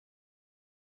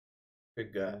Hey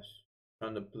guys,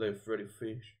 time to play Freddy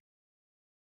Fish.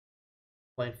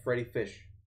 Playing Freddy Fish.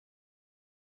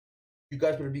 You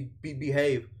guys better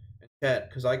behave in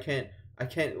chat, cause I can't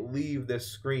leave this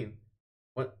screen.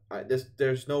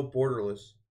 There's no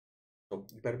borderless. So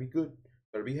you better be good.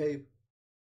 Better behave.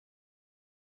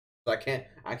 I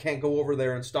can't go over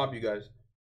there and stop you guys.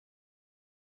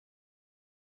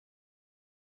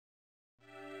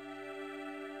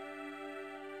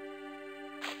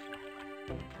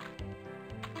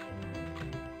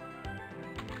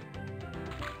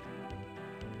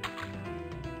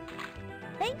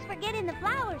 Thanks for getting the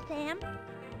flowers, Sam.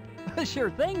 Sure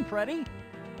thing, Freddy.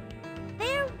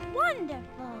 They're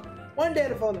wonderful.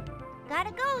 Wonderful.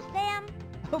 Gotta go, Sam.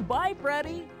 Bye,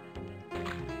 Freddy.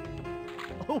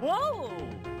 Whoa!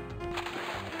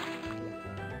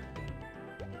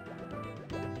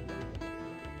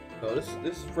 So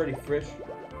this is Freddy Fish.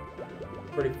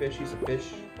 Freddy Fish, he's a fish.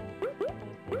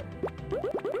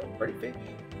 Freddy Fish.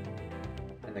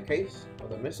 In the case of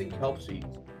the missing kelp seeds.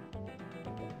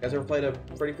 You guys ever played a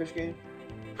Freddy Fish game?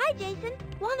 Hi, Jason.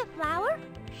 Want a flower?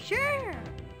 Sure.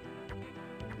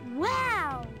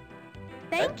 Wow.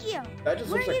 Thank you. That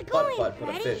just Where looks are like you going, putt-putt for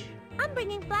the Freddy? fish. I'm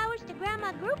bringing flowers to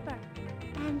Grandma Grouper.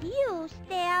 And you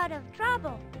stay out of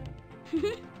trouble.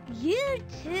 You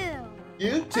too.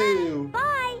 You too.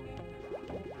 Bye.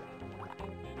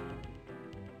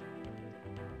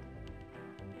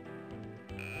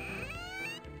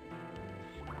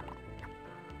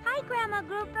 Hi, Grandma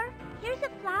Grouper. Here's a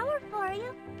flower for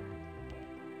you.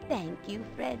 Thank you,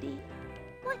 Freddy.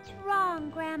 What's wrong,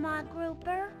 Grandma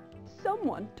Grouper?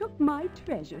 Someone took my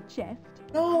treasure chest.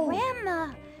 No.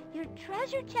 Grandma, your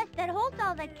treasure chest that holds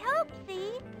all the kelp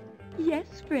seeds.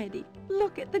 Yes, Freddy.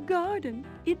 Look at the garden.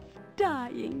 It's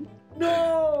dying.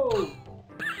 No.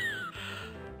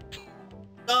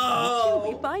 Until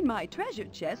we Oh. find my treasure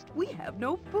chest, we have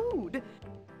no food.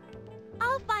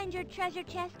 I'll find your treasure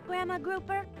chest, Grandma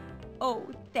Grouper. Oh,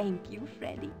 thank you,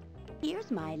 Freddy.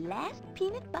 Here's my last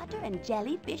peanut butter and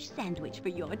jellyfish sandwich for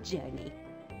your journey.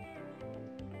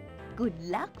 Good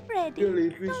luck, Freddy.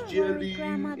 Jellyfish Don't worry, jelly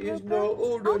Grandma is Grouper. no I'll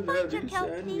find your ordinary kelp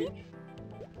sandwich. seeds.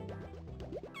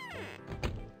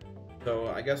 So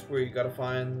I guess we gotta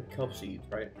find kelp seeds,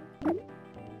 right?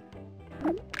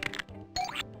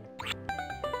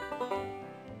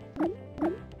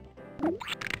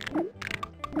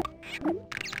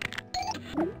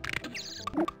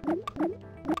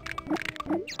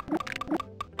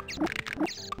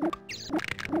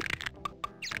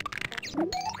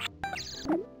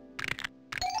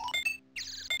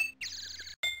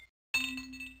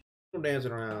 I'm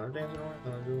dancing around. I'm dancing around.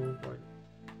 I'm doing like.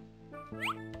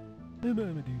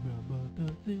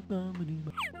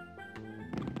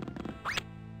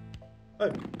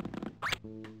 Hey.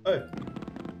 Hey.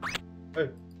 Hey.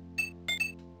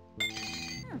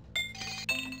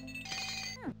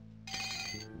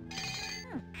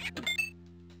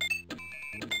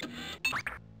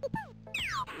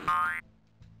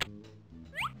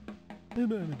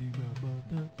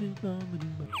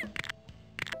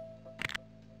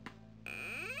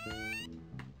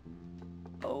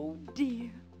 Oh, dear.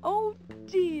 Oh,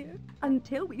 dear.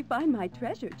 Until we find my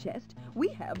treasure chest, we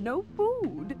have no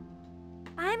food.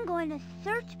 I'm going to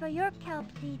search for your kelp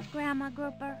seeds, Grandma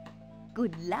Grouper.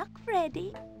 Good luck,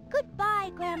 Freddy.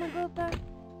 Goodbye, Grandma Grouper.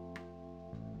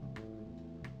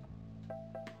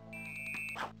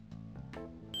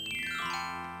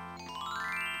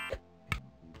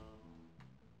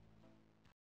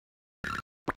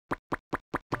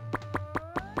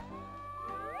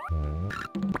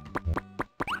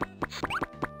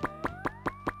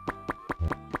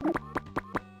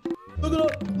 Look at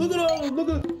it! Look at it! Look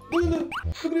at it! Look at it!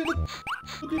 Look at it! Look at it!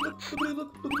 Look at it! Look at it!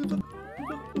 Look at it!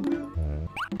 Look at it!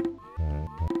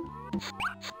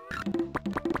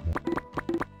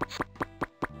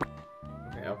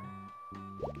 Okay, up.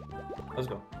 Let's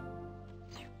go.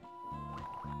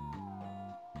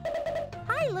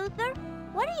 Hi, Luther.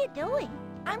 What are you doing?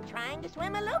 I'm trying to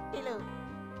swim a loop-de-loop.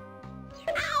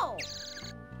 Ow!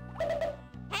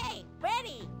 Hey,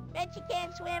 Freddy! Bet you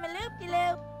can't swim a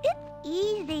loop-de-loop. It's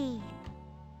easy.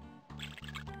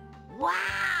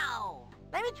 Wow!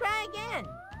 Let me try again.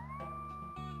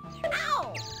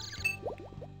 Ow!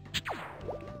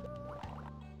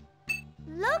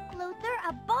 Look, Luther,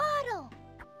 a bottle.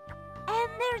 And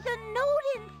there's a note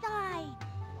inside.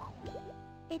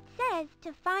 It says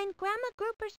to find Grandma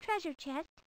Grouper's treasure chest,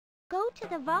 go to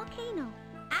the volcano.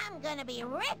 I'm gonna be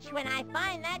rich when I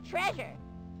find that treasure.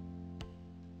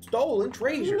 Stolen You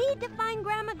treasure. need to find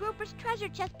Grandma Grouper's treasure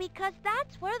chest because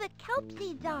that's where the kelp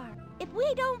seeds are. If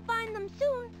we don't find them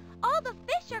soon, all the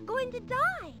fish are going to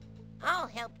die. I'll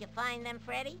help you find them,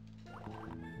 Freddy.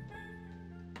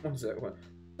 One second.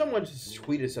 Someone just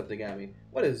tweeted something at me.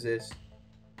 What is this?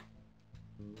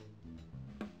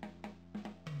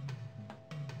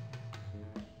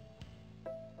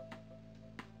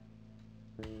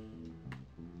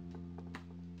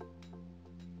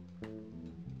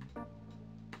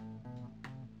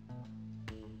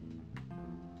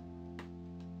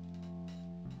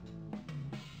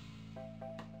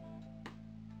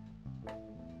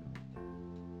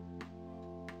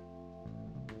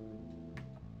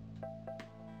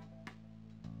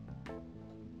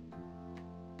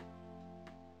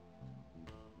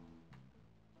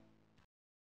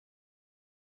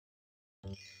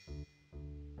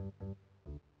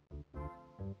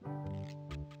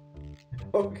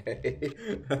 Okay.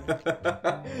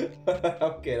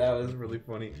 Okay, that was really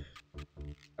funny.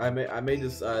 I made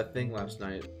this thing last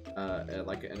night,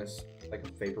 like in a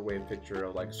vaporwave picture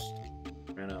of like,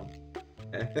 I know.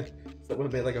 Someone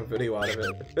made like a video out of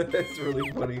it. It's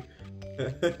really funny.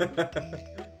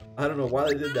 I don't know why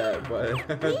they did that, but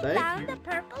We thank found you. a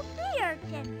purple sea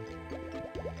urchin.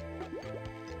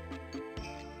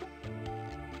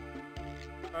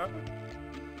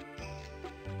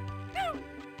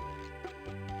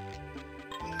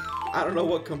 I don't know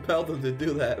what compelled them to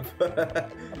do that,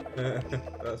 but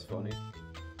that's funny.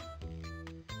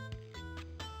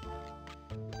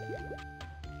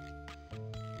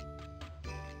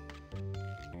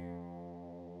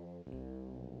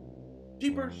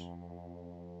 Jeepers!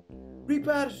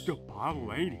 Repass! The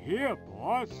bottle ain't here,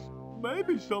 boss.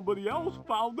 Maybe somebody else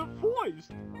found it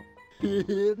first.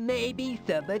 Maybe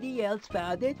somebody else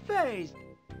found it first.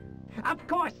 Of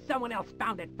course someone else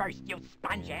found it first, you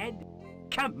spongehead.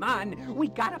 Come on, we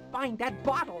gotta find that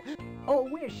bottle, or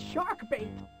we're shark bait.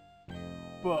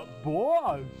 But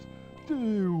boss,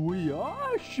 we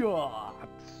are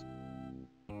sharks.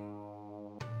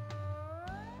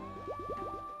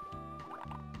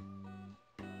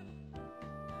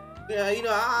 Yeah, you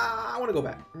know, I want to go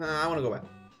back. I want to go back.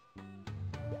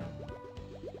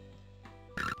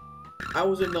 I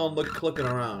wasn't done clicking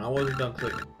around. I wasn't done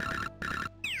clicking.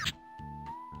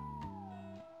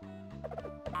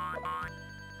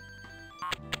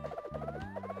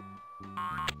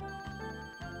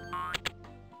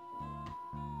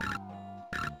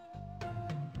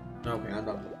 Okay, I'm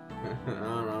done.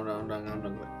 I'm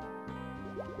done.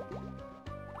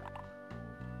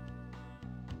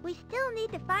 We still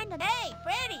need to find a... Hey,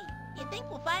 Freddy! You think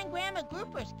we'll find Grandma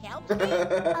Grouper's kelp?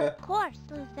 Of course,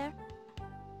 Luther.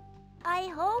 I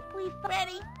hope we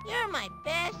Freddy, you're my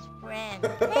best friend.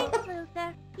 Thanks,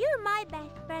 Luther. You're my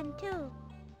best friend, too.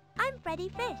 I'm Freddy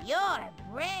Fish. You're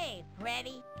brave,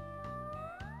 Freddy.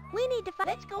 We need to find...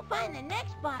 Let's go find the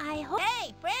next bottle. I hope...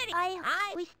 Hey, Freddy!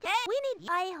 We need...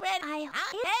 Freddy!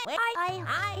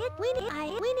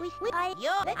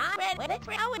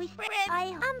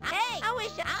 Hey, I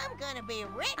wish I'm gonna be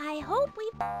rich. I hope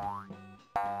we...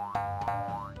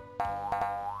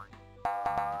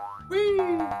 Whee!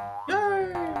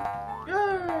 Yay!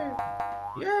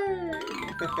 Yay!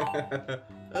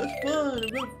 That's fun.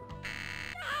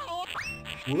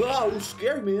 Wow, you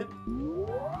scared me, man.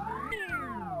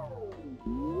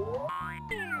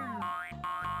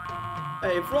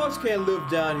 Hey, frogs can't live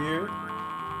down here.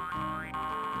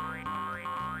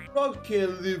 Frogs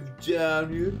can't live down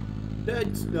here.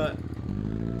 That's not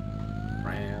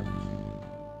crabs.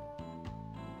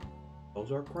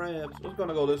 Those are crabs. Let's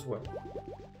gonna go this way.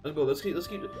 Let's go. Let's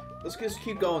just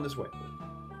keep going this way.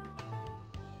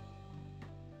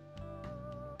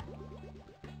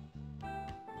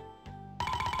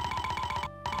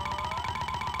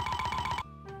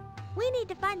 We need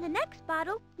to find the next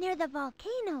bottle near the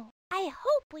volcano. I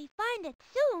hope we find it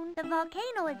soon. The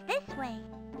volcano is this way.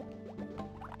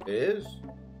 It is.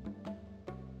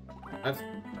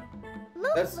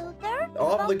 Look, That's Luther. The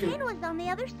awfully volcano is on the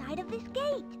other side of this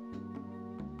gate.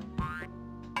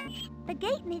 The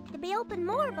gate needs to be opened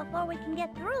more before we can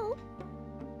get through.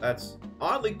 That's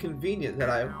oddly convenient that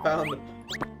I found.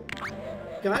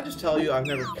 Can I just tell you, I've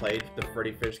never played the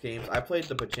Freddi Fish games. I played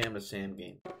the Pajama Sam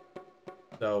game.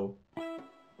 So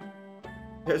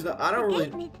there's no. I don't The really.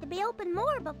 gate needs to be opened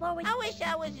more before we. I wish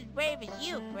I was as brave as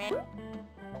you, Fred.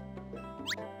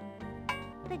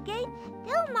 The gate's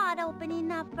still not open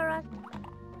enough for us.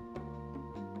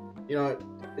 You know,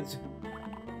 it's.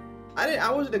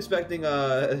 I wasn't expecting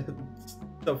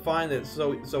to find it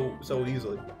so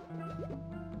easily.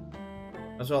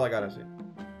 That's all I gotta say.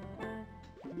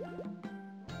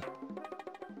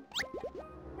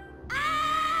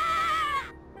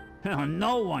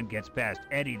 No one gets past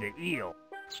Eddie the Eel.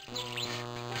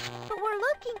 But we're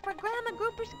looking for Grandma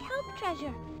Grouper's kelp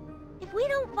treasure. If we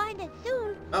don't find it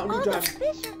soon, Oh, all good the time.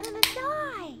 fish are gonna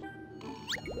die.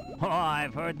 Oh,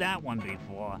 I've heard that one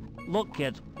before. Look,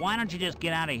 kids, why don't you just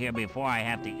get out of here before I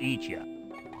have to eat you?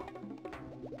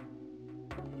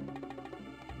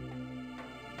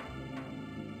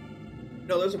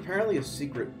 No, there's apparently a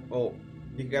secret. Oh,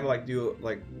 you gotta like do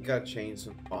like you gotta change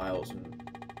some files and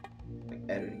like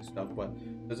editing stuff. But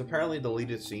there's apparently a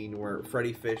deleted scene where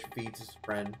Freddi Fish feeds his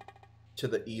friend to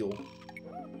the eel.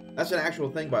 That's an actual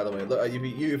thing, by the way. Look, if you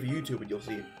YouTube it, you'll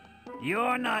see it.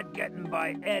 You're not getting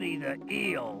by Eddie the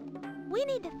eel. We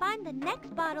need to find the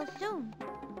next bottle soon.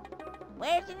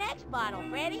 Where's the next bottle,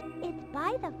 Freddy? It's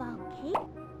by the volcano.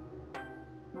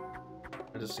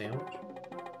 As a sandwich.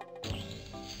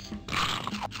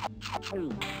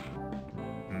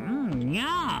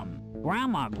 Yum!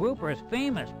 Grandma Grouper's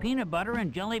famous peanut butter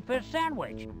and jellyfish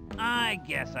sandwich. I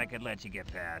guess I could let you get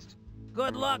past.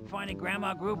 Good luck finding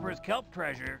Grandma Grouper's kelp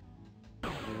treasure.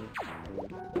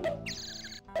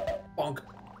 Bonk.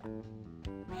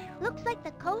 Looks like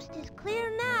the coast is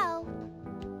clear now.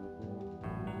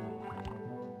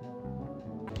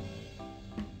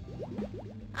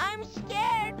 I'm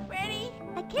scared, Freddy.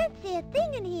 I can't see a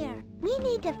thing in here. We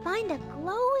need to find a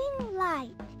glowing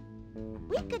light.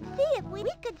 We could see if we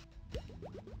could...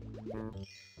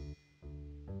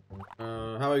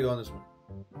 How are you going this one?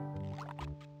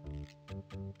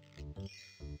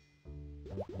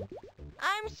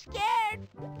 I'm scared.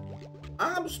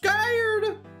 I'm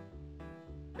scared!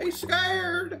 Hey,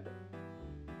 scared!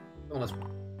 Going this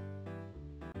one.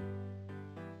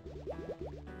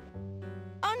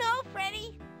 Oh no,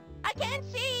 Freddy. I can't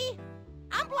see.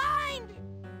 I'm blind.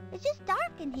 It's just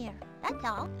dark in here, that's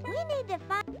all. We need to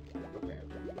find... Okay.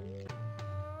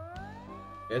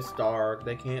 It's dark,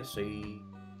 they can't see.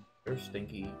 They're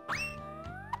stinky.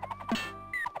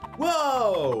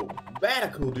 Whoa!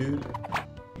 Radical, dude.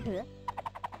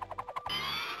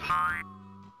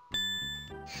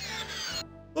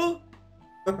 Oh!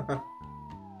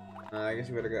 I guess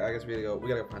we gotta go. We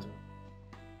gotta go find some.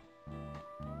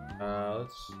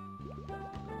 Let's.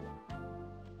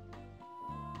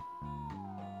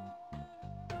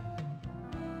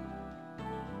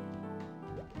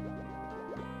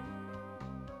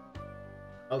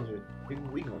 Oh, we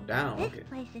can go down. This Okay.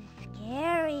 place is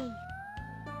scary.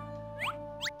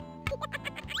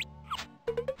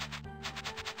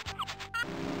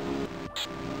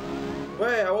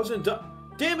 Wait, I wasn't done.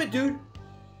 Damn it, dude!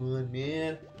 Oh,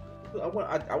 man,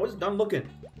 I wasn't done looking.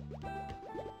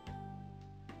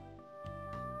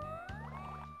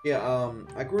 Yeah,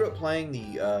 I grew up playing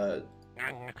the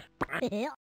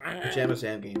Pajama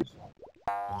Sam games.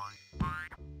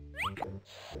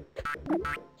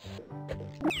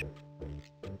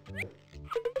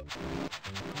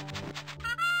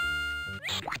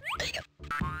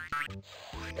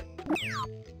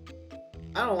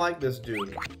 I don't like this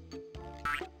dude.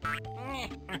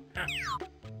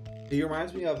 He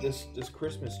reminds me of this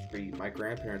Christmas tree my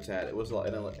grandparents had. It was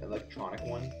an electronic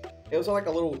one. It was like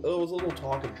a little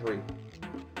talking tree.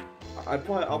 I'll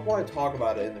probably talk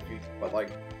about it in the future. But like,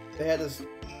 they had this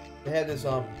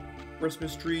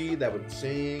Christmas tree that would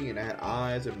sing and it had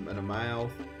eyes and a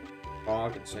mouth,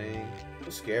 talk and sing. It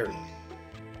was scary.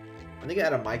 I think it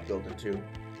had a mic built in too.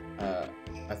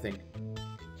 I think.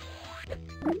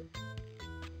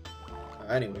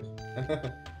 Anyways.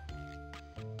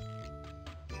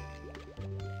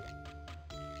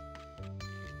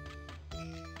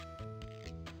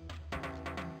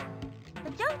 The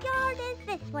junkyard is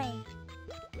this way.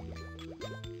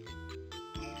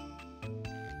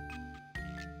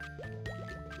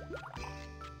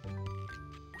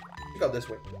 Go this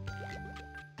way.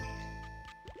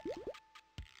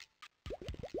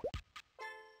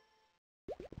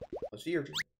 A sea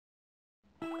urchin.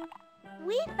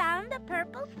 We found the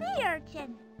purple sea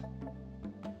urchin.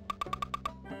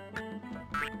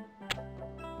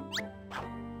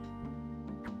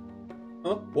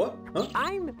 Huh? What? Huh?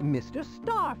 I'm Mr.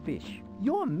 Starfish,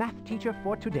 your math teacher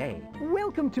for today.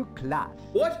 Welcome to class.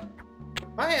 What?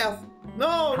 Math?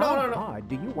 No, How no, no, no. hard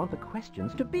do you want the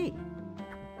questions to be?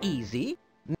 Easy.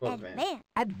 Well, advanced.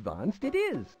 Advanced. Advanced it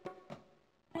is.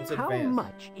 It's How advanced.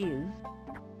 much is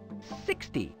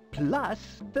 60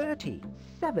 plus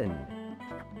 37?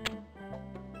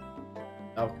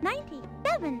 Oh,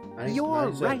 97.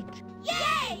 You're 97. right.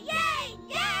 Yay! Yay!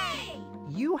 Yay!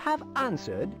 You have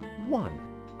answered one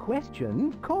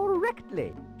question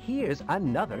correctly. Here's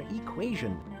another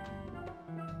equation.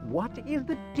 What is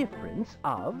the difference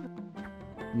of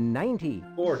 90?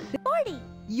 40. 40.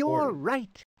 You're 40.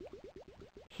 right.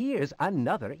 Here's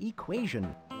another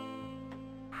equation.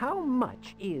 How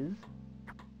much is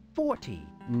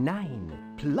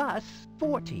 49 plus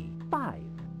 45?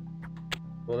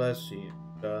 Well, let's see.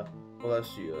 Well, let's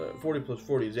see. 40 plus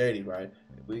 40 is 80, right?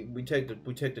 We take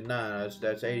the 9.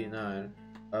 That's 89.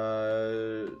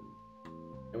 And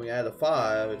we add a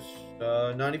 5. It's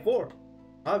 94.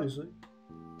 Obviously.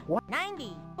 What?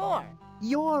 94.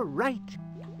 You're right.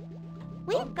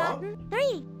 We've gotten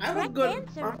 3 I'm a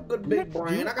correct answers. good big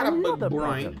brain. I got a big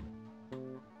brain.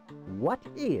 What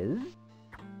is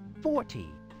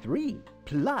 43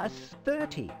 plus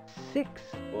 36?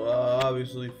 Well,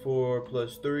 obviously 4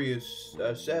 plus 3 is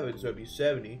 7, so it'd be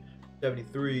 70.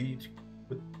 73.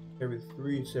 With every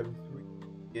 3 is 73.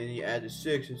 Then you add the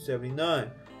 6, it's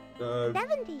 79.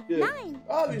 79. Yeah,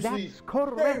 obviously, That's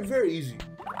correct. very, very easy.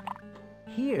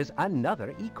 Here's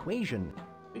another equation.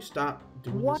 Let me stop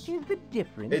doing What this. is the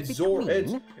difference It's between...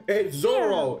 Zoro. It's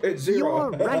Zoro. It's 0. You're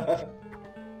right.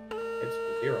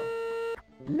 It's 0.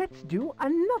 Let's do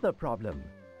another problem.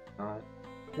 Alright.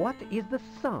 What is the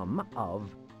sum of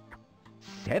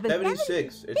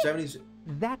 76. It's 76.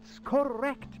 That's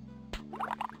correct.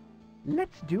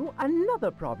 Let's do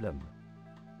another problem.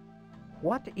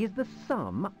 What is the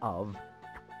sum of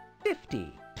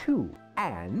 52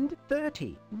 and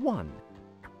 31?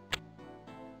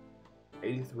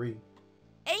 83.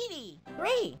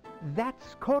 83.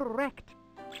 That's correct.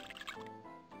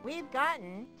 We've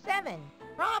gotten 7.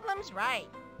 Problem's right.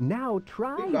 Now We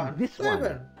try got this 7.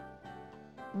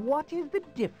 one. What is the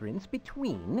difference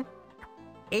between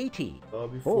 80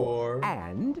 Before.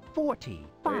 and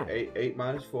 45? 8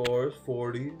 minus 4 is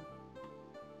 40.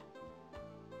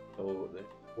 So,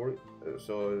 40,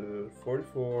 so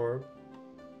 44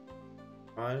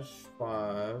 minus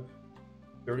 5,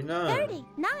 39.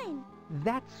 39.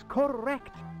 That's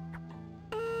correct.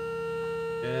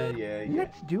 Yeah.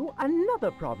 Let's do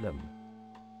another problem.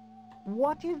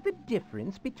 What is the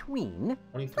difference between...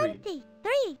 23.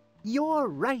 23. You're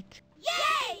right.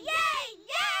 Yay! Yay!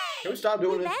 Yay! Can we stop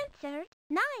doing We've this? answered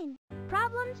 9.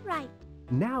 Problems right.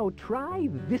 Now try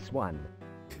this one.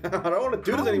 I don't want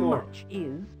to do this How anymore. much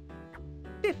is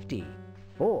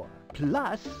 54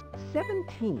 plus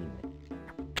 17?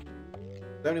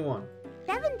 71.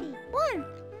 71.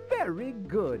 Very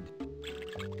good.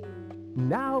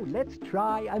 Now let's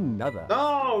try another.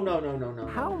 No.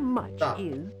 How much Stop.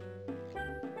 is...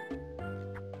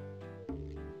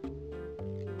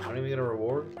 I don't even get a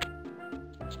reward.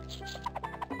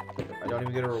 I don't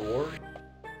even get a reward.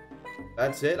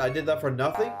 That's it? I did that for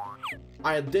nothing?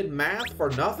 I did math for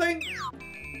nothing?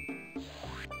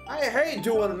 I hate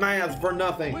doing math for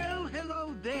nothing. Well,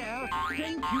 hello there.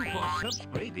 Thank you for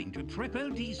subscribing to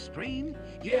Triple D's stream.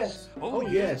 Yes. Oh, Oh,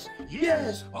 yes. yes.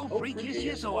 Yes. Oh, Oh, freak, freak, yes,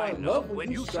 yes. Oh, I love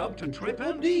when you sub to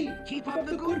Triple D. Keep up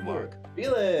the good work.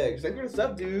 Felix, thank you for the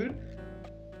sub, dude.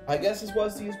 I guess this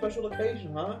was the special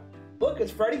occasion, huh? Look,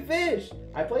 it's Freddi Fish.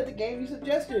 I played the game you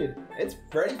suggested. It's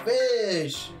Freddi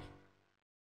Fish.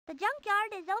 The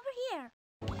junkyard is over here.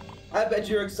 I bet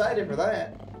you're excited for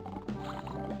that.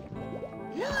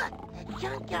 Look, the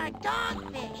junkyard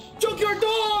dogfish. Junkyard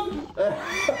dog!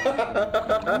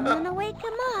 I'm gonna wake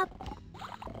him up.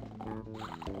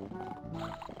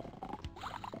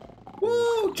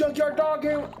 Woo! Junkyard dog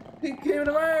he came in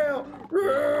the mail.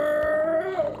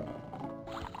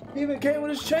 He even came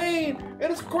with his chain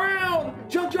and his crown.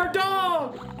 Junkyard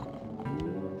dog!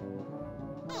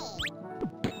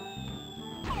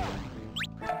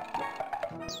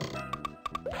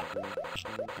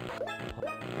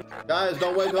 Guys,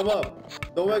 don't wake him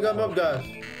up. Don't wake him up, guys.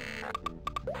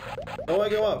 Don't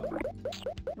wake him up.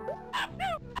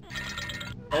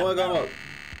 Don't wake him up.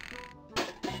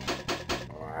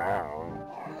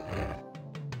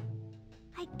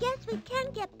 I guess we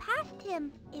can't get past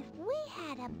him. If we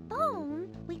had a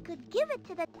bone, we could give it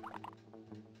to the...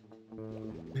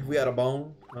 If we had a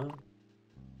bone, huh?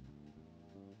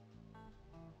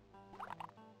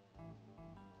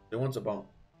 Who wants a bone?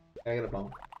 I get a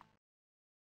bone.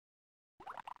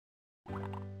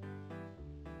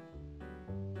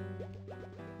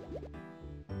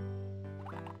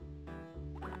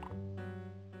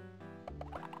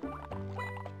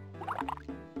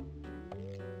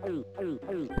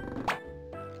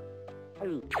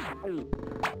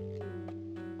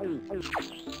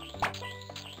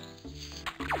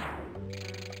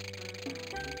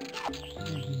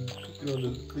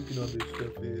 Clicking on this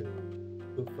stuff here.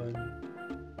 So funny.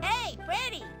 Hey,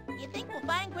 Freddy, you think we'll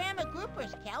find Grandma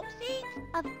Grouper's kelp seeds?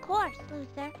 Of course,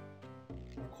 Luther.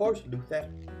 Of course, Luther.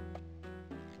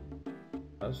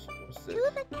 What's this?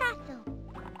 To the castle.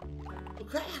 The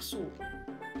castle.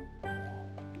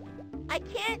 I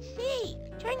can't see.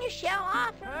 Turn your shell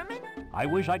off, Herman. I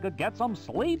wish I could get some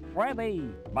sleep, Freddy.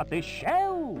 But this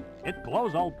shell, it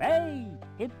glows all day.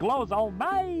 It glows all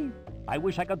night. I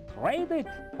wish I could trade it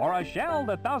for a shell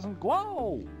that doesn't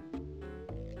glow.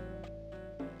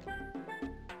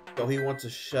 So he wants a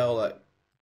shell that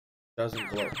doesn't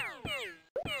glow.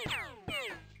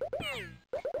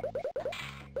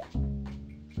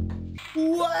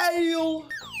 Whale!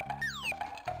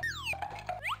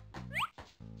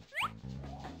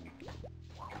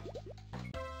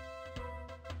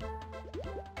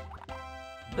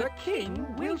 The king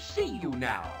will see you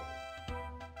now.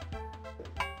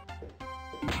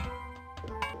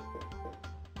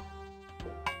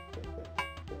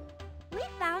 We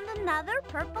found another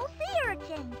purple sea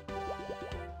urchin.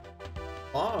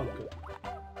 Fog.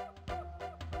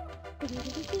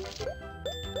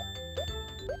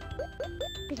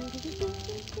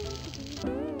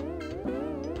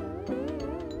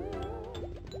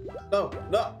 No,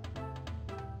 no.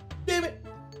 Damn it.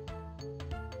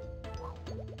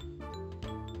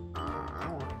 I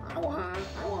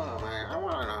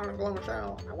want a glowing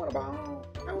shell. I want a ball.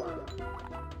 I want.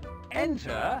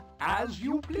 Enter as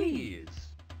you please.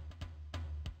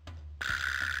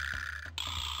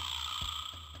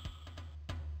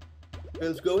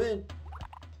 Let's go in.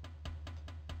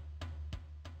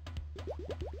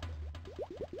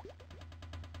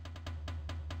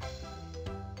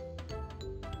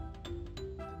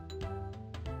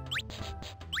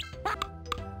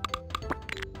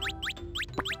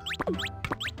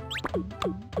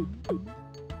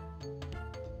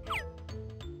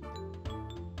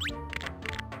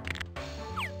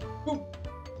 Ooh.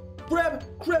 Grab!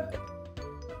 Grab!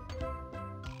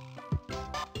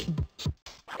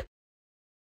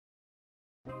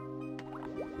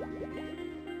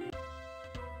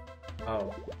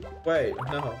 Oh. Wait,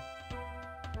 no.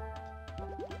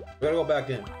 We gotta go back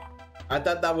in. I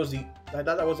thought that was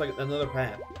like another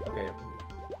path. Okay.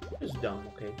 This is dumb,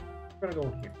 okay. We're gonna go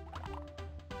in here.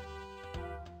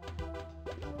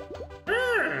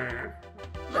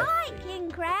 Hi,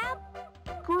 King Crab.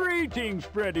 Greetings,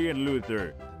 Freddi and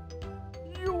Luther.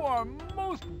 You are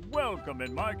most welcome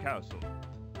in my castle.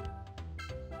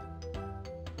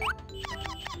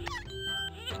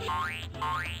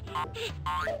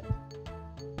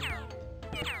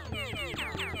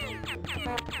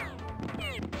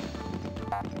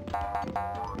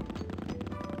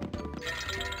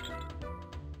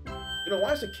 You know,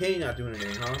 why is the king not doing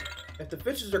anything, huh? If the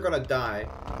fishes are gonna die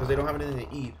because they don't have anything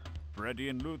to eat. Freddi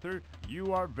and Luther,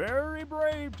 you are very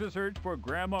brave to search for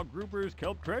Grandma Grouper's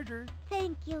kelp treasure.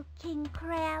 Thank you, King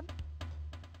Crab.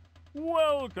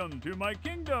 Welcome to my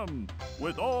kingdom,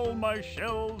 with all my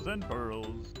shells and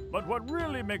pearls. But what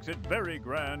really makes it very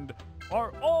grand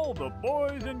are all the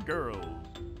boys and girls.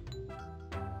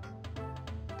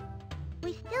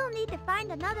 We still need to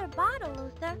find another bottle,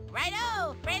 Luther.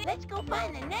 Righto, Freddi. Let's go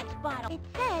find the next bottle. It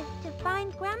says to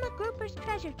find Grandma Grouper's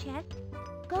treasure chest,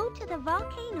 go to the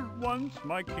volcano. Once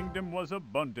my kingdom was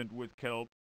abundant with kelp.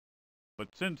 But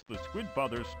since the Squid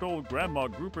Father stole Grandma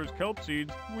Grouper's kelp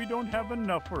seeds, we don't have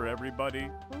enough for everybody.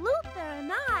 Luther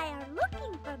and I are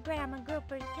looking for Grandma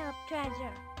Grouper's kelp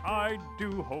treasure. I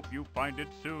do hope you find it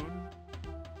soon.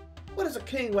 What is a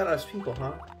king without his people,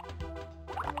 huh?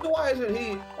 So why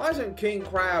isn't King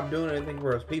Crab doing anything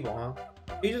for his people, huh?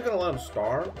 He's just gonna let them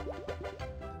starve?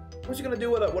 What's he gonna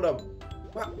do with a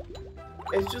what?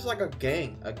 It's just like a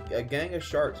gang of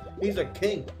sharks. He's a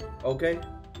king, okay?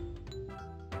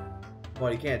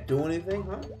 What, he can't do anything,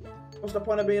 huh? What's the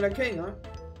point of being a king, huh?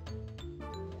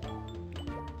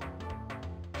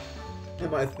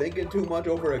 Am I thinking too much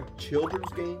over a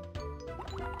children's game?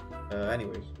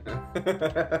 Anyways.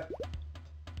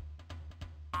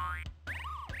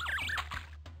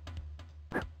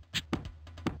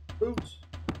 Boots.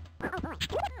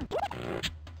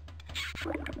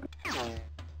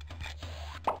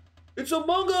 It's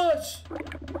Among Us!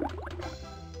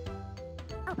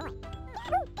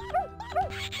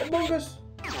 Among Us!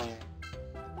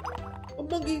 A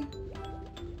monkey!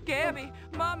 Gabby,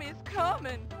 Mommy's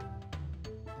coming.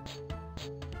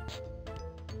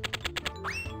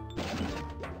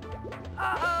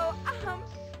 Uh-oh, I'm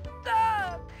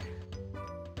stuck.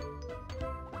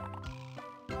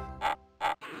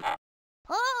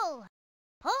 Pull!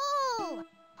 Pull!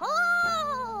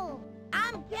 Pull!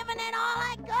 I'm giving it all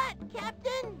I got,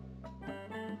 Captain!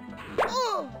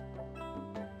 Ooh!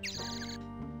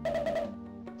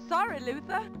 Sorry,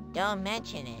 Luther. Don't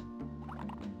mention it.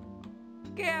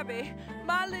 Gabby,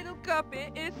 my little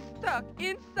guppy is stuck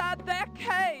inside that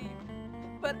cave.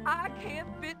 But I can't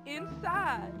fit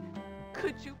inside.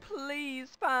 Could you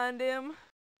please find him?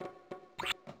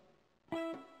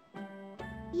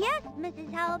 Yes,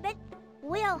 Mrs. Halibut.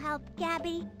 We'll help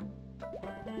Gabby.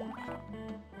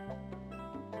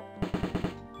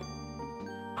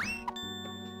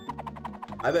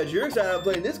 I bet you're excited about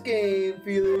playing this game,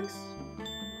 Felix.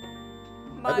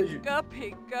 My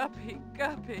guppy.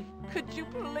 Could you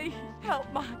please help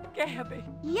my Gabby?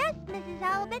 Yes, Mrs.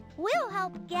 Halibut, we'll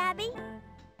help Gabby.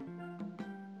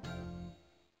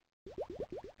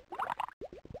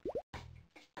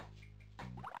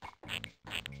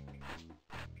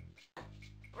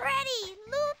 Freddi,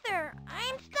 Luther,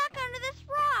 I'm stuck under this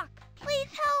rock. Please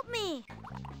help me.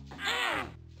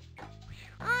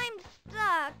 I'm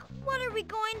stuck. What are we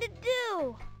going to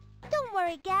do? Don't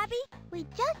worry, Gabby. We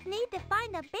just need to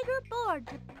find a bigger board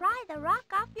to pry the rock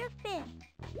off your fin.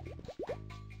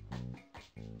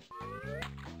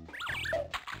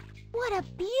 What a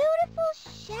beautiful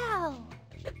shell.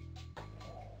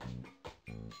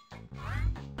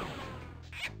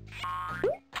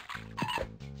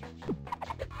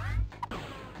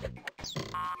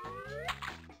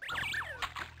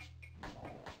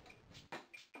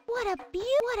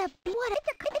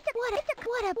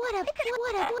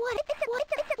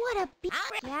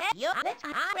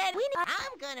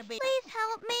 I'm gonna be. Please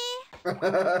help me.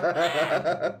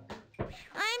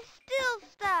 I'm still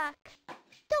stuck.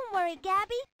 Don't worry,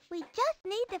 Gabby. We just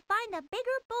need to find a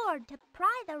bigger board to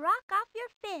pry the rock off your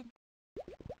fin.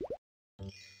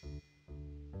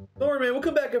 Don't worry, man. We'll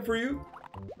come back up for you.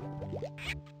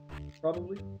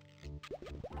 Probably.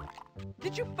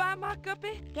 Did you find my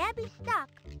guppy? Gabby's stuck,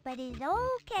 but he's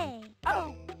okay.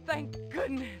 Oh, thank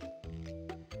goodness.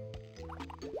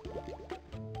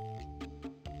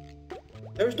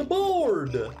 There's the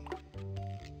board.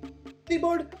 The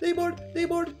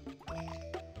board.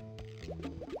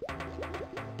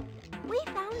 We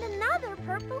found another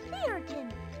purple sea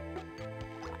urchin.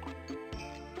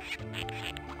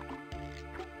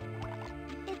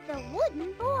 It's a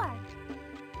wooden board.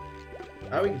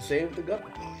 Now we can save the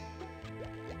guppy.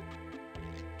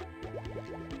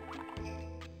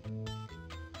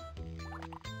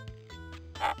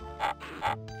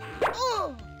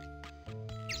 Oh!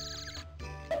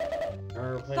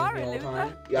 Sorry,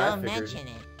 Luther. Yeah, Don't mention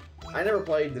it. I never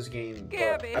played this game.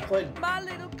 Gabby, I played. my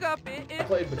little guppy is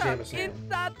played stuck Pajama Sam.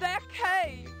 inside that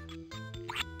cave.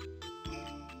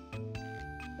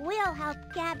 We'll help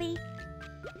Gabby.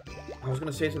 I was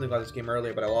gonna say something about this game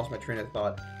earlier, but I lost my train of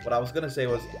thought. What I was gonna say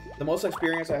was the most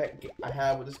experience I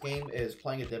have with this game is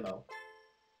playing a demo.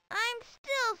 I'm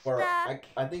still Or stuck.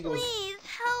 I think it was Please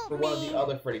help for me. one of the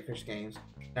other Freddi Fish games.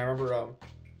 And I remember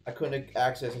I couldn't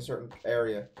access a certain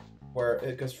area where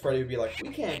because Freddi would be like, "We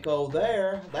can't go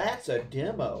there. That's a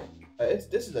demo.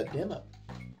 This is a demo."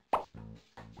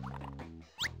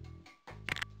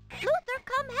 Luther,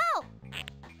 come help!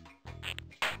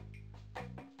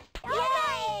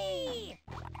 Yay!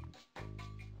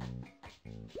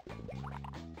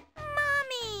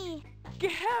 Mommy!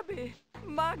 Gabby,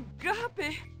 my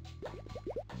guppy.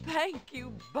 Thank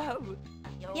you both.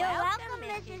 You're welcome,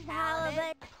 Mrs.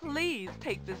 Halibut. Please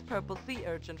take this purple sea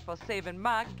urchin for saving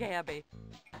my Gabby.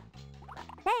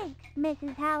 Thanks,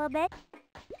 Mrs. Halibut.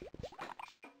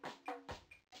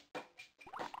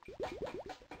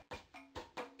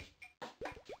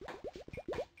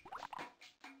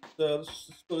 So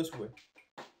let's go this way.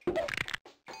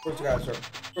 First, I gotta start.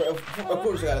 Of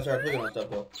course, I gotta start clicking on stuff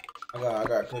though. I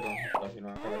gotta click on stuff, you know.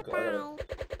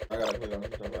 I gotta click on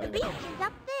stuff. The beach is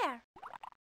up there.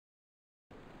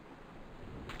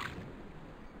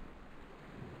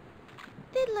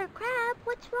 Fiddler Crab,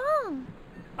 what's wrong?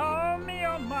 Oh me,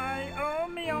 oh my, oh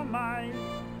me, oh my.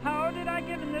 How did I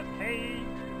get in this cage?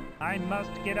 I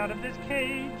must get out of this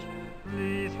cage.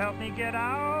 Please help me get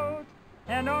out,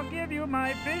 and I'll give you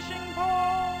my fishing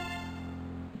pole.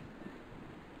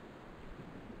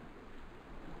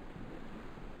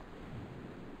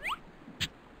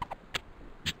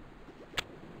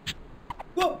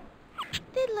 Whoa!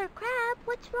 Fiddler Crab,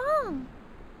 what's wrong?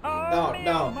 Oh me,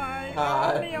 No. oh my,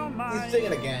 oh me, oh my. He's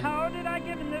singing again. How did I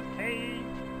get in this cage?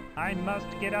 I must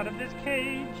get out of this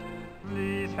cage.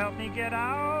 Please help me get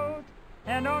out,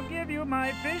 and I'll give you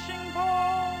my fishing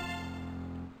pole.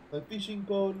 My fishing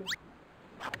pole.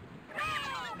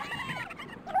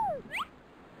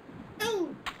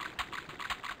 Ow!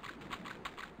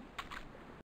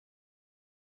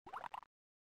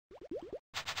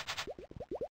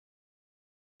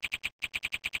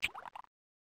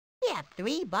 We have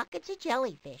 3 buckets of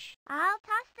jellyfish. I'll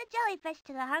toss the jellyfish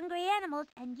to the hungry animals,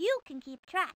 and you can keep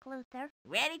track, Luther.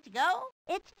 Ready to go?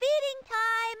 It's feeding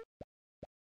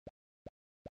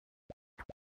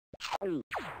time!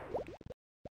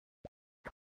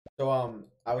 So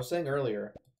I was saying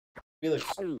earlier, Felix.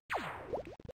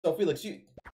 So Felix, do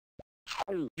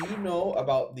you know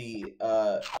about the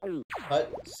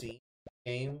cut scene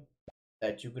game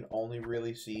that you can only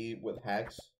really see with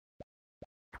hacks?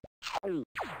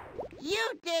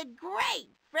 You did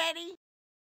great, Freddi.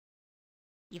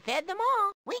 You fed them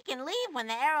all. We can leave when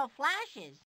the arrow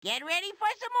flashes. Get ready for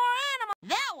some more animals.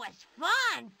 That was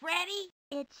fun, Freddy.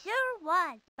 It sure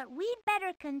was, but we'd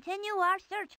better continue our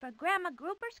search for Grandma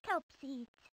Grouper's kelp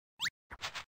seeds.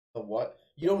 The what?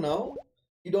 You don't know?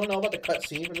 You don't know about the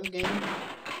cutscene for this game?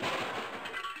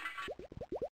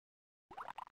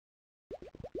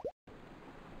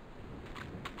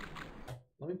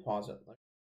 Let me pause it. Let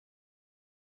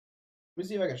me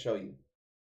see if I can show you.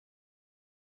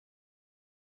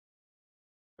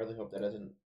 I really hope that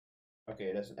doesn't. Okay,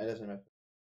 it doesn't. It doesn't.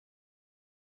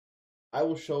 I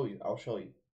will show you. I'll show you.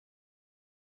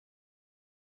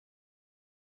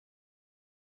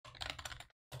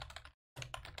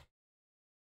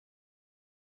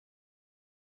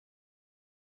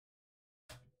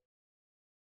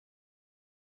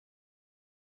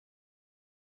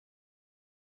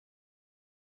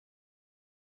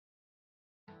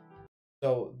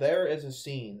 So there is a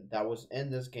scene that was in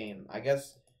this game. I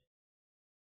guess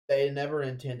they never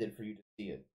intended for you to see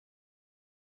it.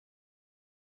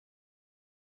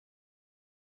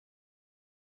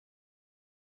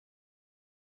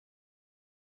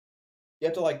 You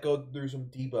have to like go through some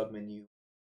debug menu,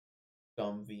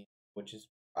 some VM, which is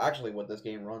actually what this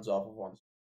game runs off of on.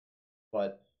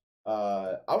 But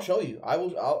I'll show you.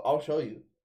 I'll show you.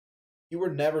 You were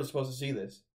never supposed to see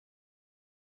this.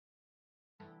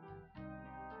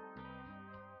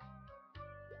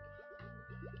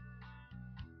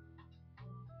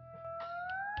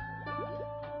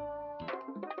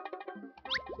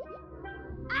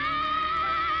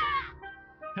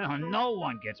 No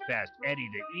one gets past Eddie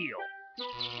the Eel.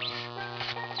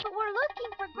 But we're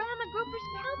looking for Grandma Grouper's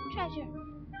kelp treasure.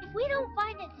 If we don't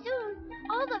find it soon,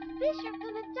 all the fish are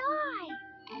gonna die.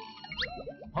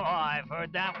 Oh, I've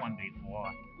heard that one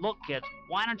before. Look, kids,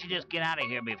 why don't you just get out of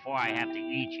here before I have to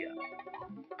eat you?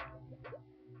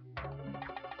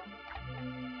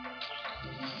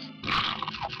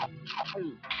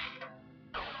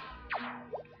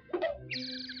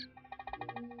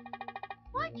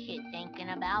 What you thinking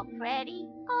about, Freddy?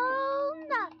 Oh,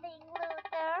 nothing,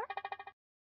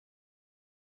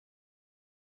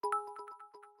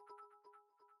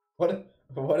 Luther.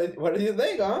 What do you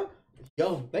think, huh?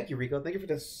 Yo, thank you, Rico. Thank you for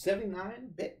the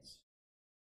 79 bits.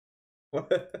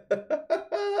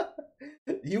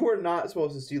 You were not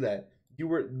supposed to see that. You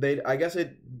were I guess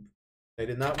they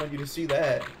did not want you to see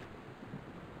that.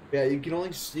 Yeah, you can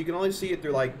only see it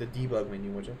through like the debug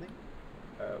menu, which I think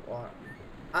well,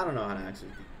 I don't know how to access it.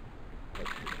 But,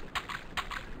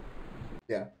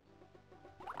 yeah.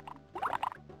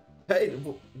 Hey,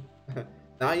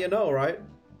 now you know, right?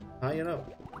 Now you know.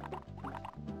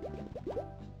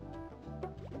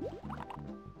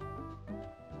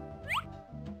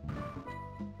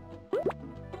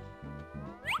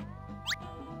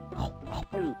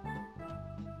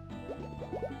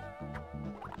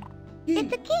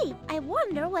 It's a key. I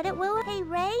wonder what it will. Hey,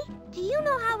 Ray, do you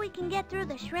know how we can get through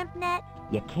the shrimp net?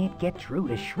 You can't get through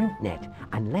the shrimp net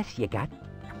unless you got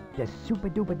the super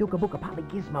duper duper booka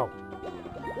polygizmo.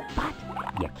 But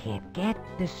you can't get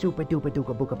the super duper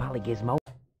duper booka polygizmo.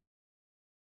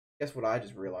 Guess what I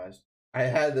just realized?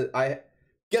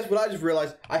 Guess what I just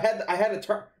realized? I had to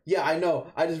turn. Yeah, I know.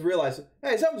 I just realized.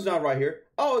 Hey, something's not right here.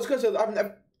 Oh, it's because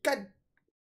I'm God.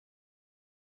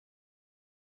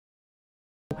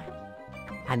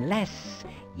 Unless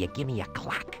you give me a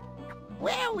clock.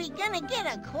 Where are we gonna get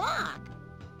a clock?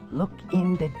 Look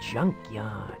in the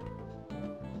junkyard.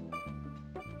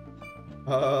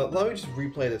 Let me just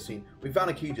replay this scene. We found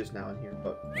a key just now in here,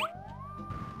 but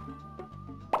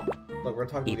look, we're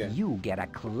talking again. If you get a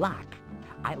clock,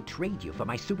 I'll trade you for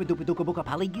my super duper duper booka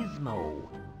polygizmo.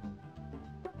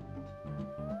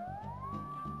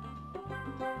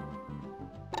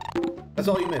 That's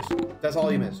all you missed. That's all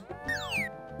you missed.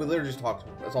 We literally just talked to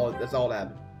him. That's all that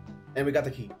happened. And we got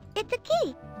the key. It's a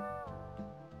key.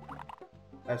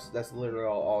 That's literally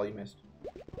all you missed.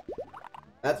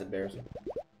 That's embarrassing.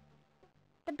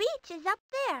 The beach is up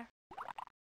there.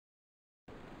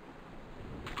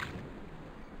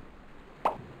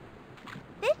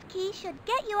 This key should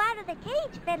get you out of the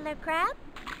cage, Fiddler Crab.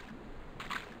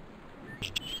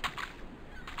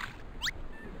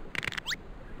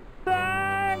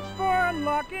 Thanks for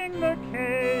unlocking the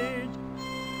cage.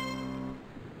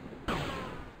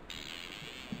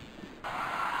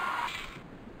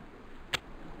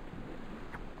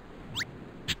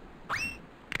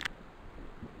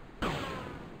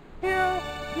 Here,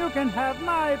 you can have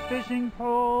my fishing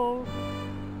pole.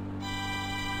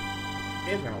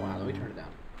 It's been a while. Let me turn it down.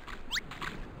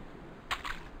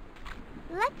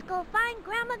 Let's go find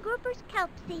Grandma Grouper's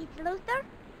kelp seeds, Luther.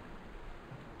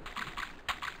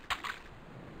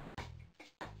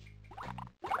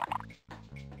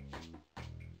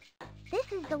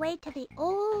 the way to the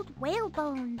old whale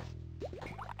bones.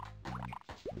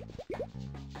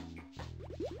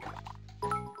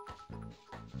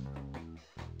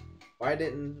 Why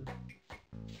didn't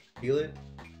feel it?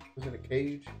 Was in a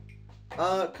cage?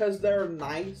 Cause they're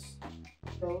nice.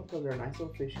 Cause they're nice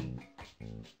little fishy.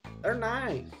 They're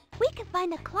nice. We could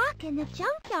find a clock in the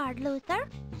junkyard, Luther.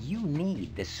 You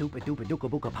need the super duper duper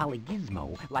booka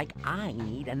polygizmo like I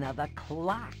need another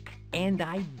clock. And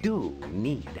I do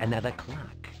need another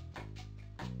clock.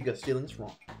 Because stealing's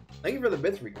wrong. Thank you for the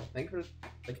bits, Rico. Thank you for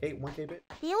the 1K bit.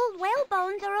 The old whale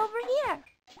bones are over here.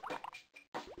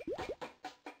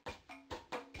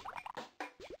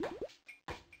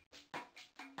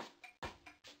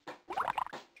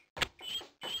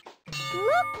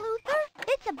 Look, Luther,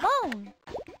 it's a bone.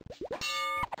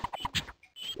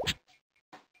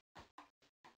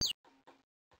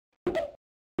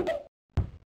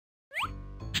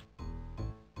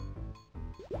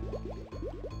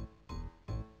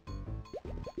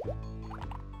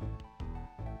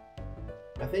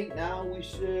 I think now we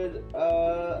should,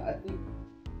 I think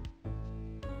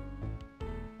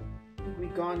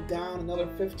we've gone down another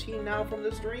 15 now from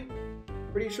this stream.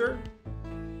 Pretty sure.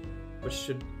 Which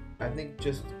should, I think,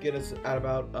 just get us at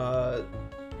about,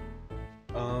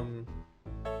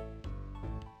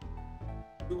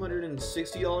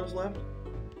 $260 left.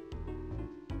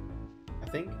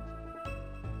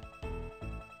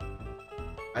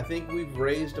 I think we've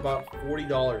raised about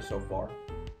 $40 so far.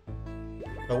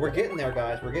 So we're getting there,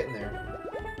 guys. We're getting there.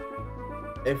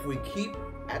 If we keep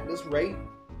at this rate,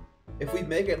 if we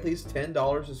make at least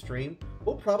 $10 a stream,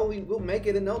 we'll make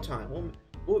it in no time.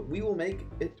 We will make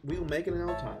it in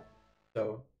no time.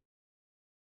 So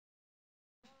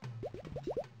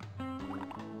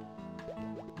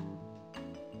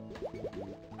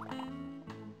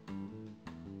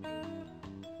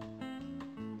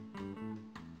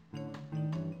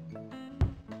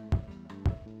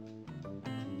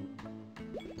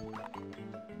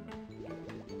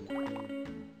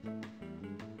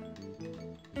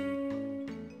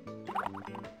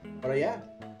but yeah,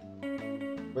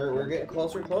 we're getting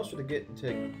closer and closer to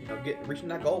reaching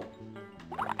that goal.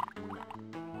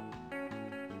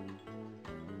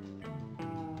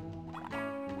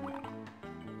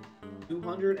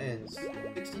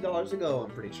 $260 to go,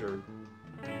 I'm pretty sure.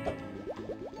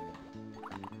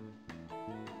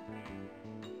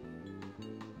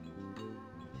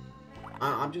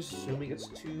 I'm just assuming it's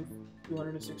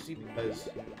 260 because,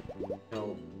 you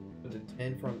know, the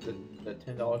 10 from the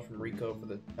 $10 from Rico for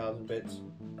the 1,000 bits,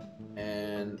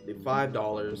 and the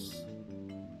 $5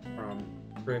 from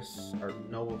Chris or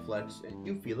Nova Flex and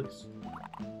you, Felix,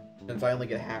 since I only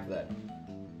get half of that.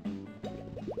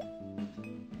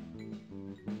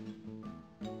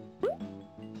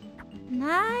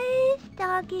 Nice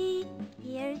doggy.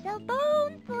 Here's a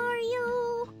bone for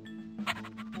you.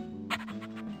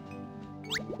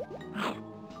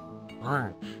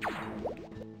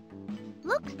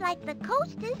 Looks like the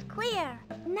coast is clear.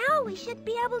 Now we should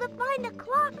be able to find a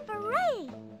clock for Ray.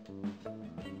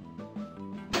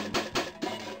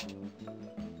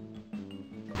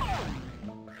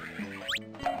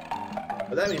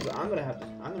 But that means I'm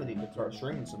gonna need to start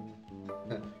streaming some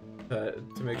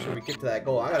to make sure we get to that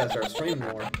goal. I gotta start streaming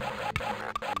more.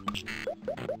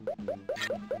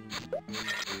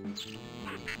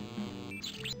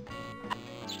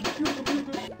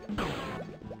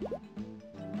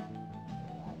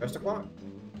 There's the clock.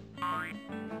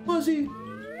 Fuzzy!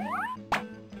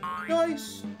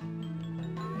 Nice!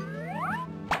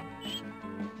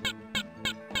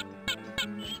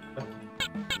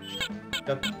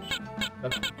 Duck.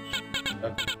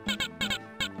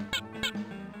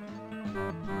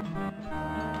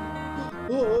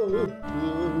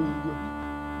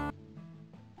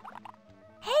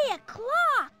 Hey, a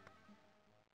clock!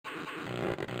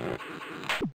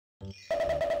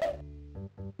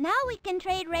 Now we can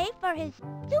trade Ray for his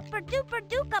super duper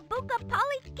duka buka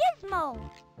poly gizmo.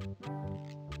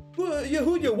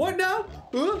 What now?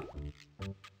 Huh?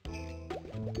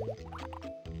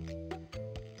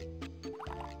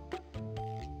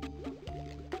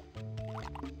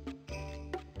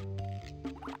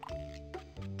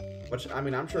 Which, I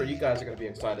mean, I'm sure you guys are going to be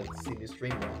excited to see me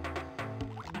stream that.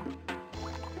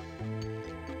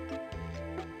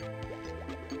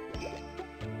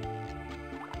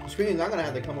 Which means I'm going to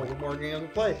have to come up with more games to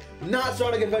play. Not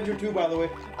Sonic Adventure 2, by the way.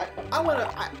 I want to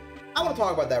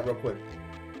talk about that real quick.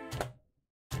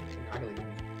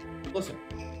 Listen,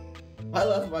 I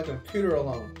left my computer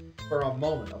alone for a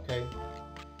moment, okay?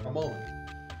 A moment.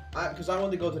 Because I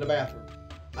wanted to go to the bathroom.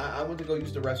 I went to go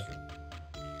use the restroom.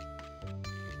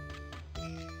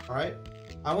 Alright?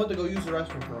 I went to go use the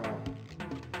restroom for a moment.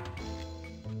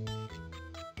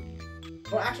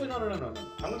 Well, actually, no.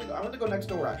 I went to go next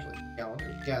door. Actually, yeah,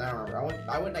 I remember.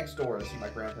 I went next door to see my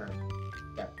grandparents.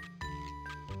 Yeah.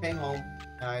 Came home,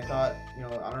 and I thought, you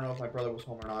know, I don't know if my brother was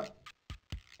home or not.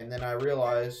 And then I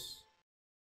realized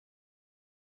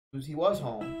he was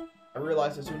home. I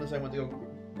realized as soon as I went to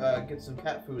go get some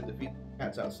cat food to feed the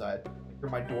cats outside, for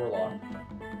my door locked.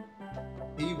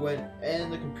 He went in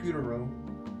the computer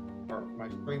room, or my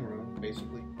screen room,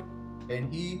 basically,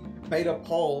 and he made a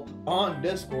poll on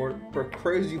Discord for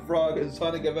Crazy Frog and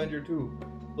Sonic Adventure 2.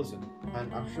 Listen,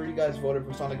 I'm sure you guys voted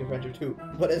for Sonic Adventure 2,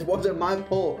 but it wasn't my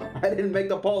poll. I didn't make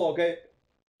the poll, okay?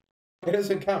 It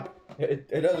doesn't count. It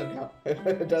doesn't count.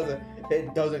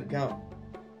 It doesn't count.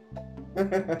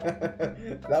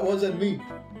 That wasn't me.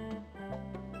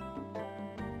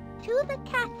 To the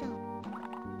castle.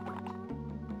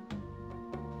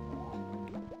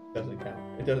 Doesn't count.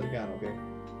 It doesn't count, okay?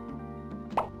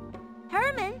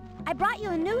 Herman, I brought you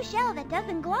a new shell that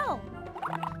doesn't glow.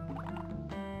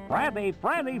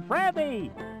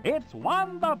 Freddi! It's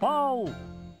wonderful!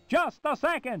 Just a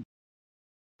second.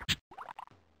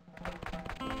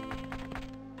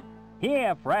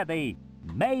 Here, Freddi.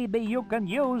 Maybe you can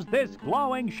use this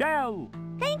glowing shell.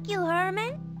 Thank you,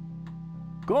 Herman.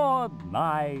 Good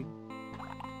night.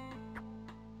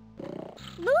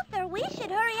 Luther, we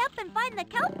should hurry up and find the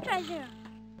kelp treasure.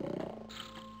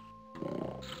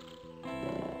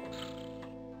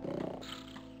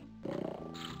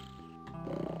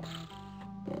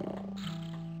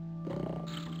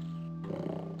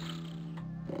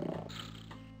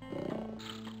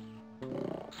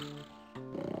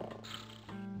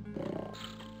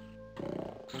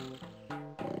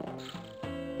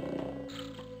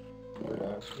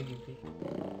 Sneaky Pete.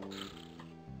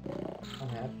 I'm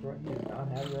happy right. He is not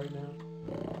happy right now.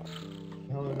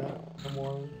 Tell him that. Come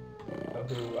on. Oh,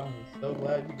 I'm so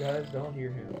glad you guys don't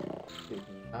hear him. He is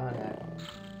not happy.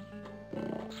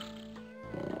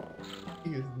 He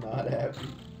is not happy.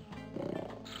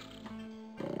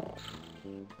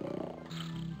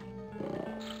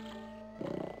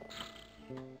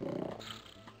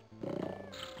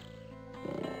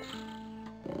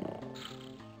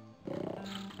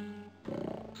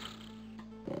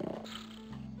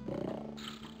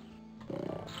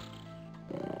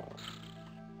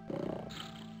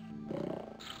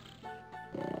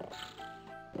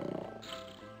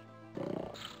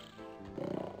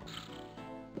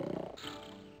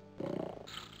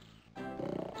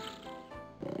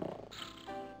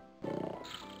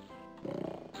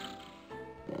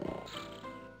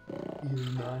 He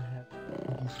is not happy.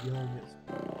 He's yelling at me.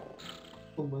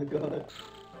 Oh my god.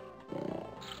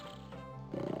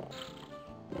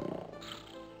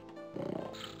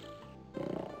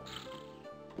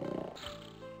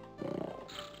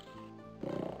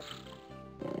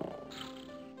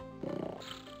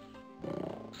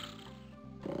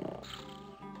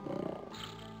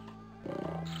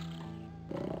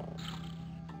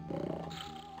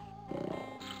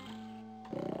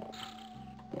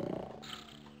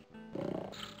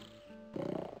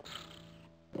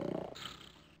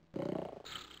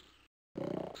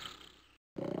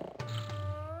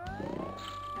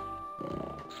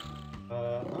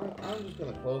 I'm just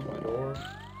gonna close my door.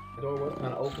 The door was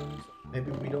kind of open. So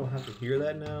maybe we don't have to hear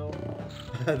that now.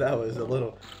 That was a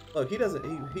little. Look, he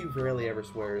doesn't. He rarely ever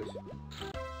swears.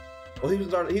 Well, he's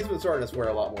been starting to swear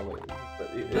a lot more lately.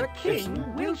 But The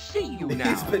king will see you now.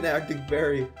 He's been acting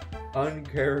very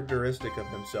uncharacteristic of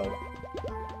himself.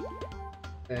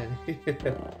 And he's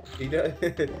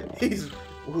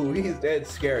dead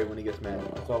scary when he gets mad.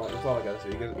 That's all I gotta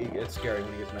say. He gets scary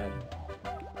when he gets mad.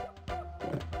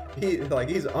 He's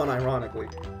unironically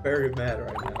very mad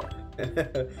right now.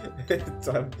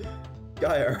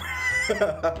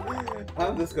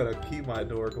 I'm just gonna keep my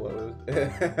door closed.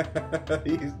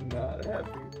 He's not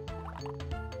happy.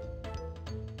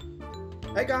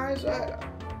 Hey guys,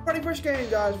 Freddi Fish Game,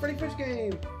 guys. Freddi Fish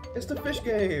Game. It's the fish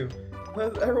game.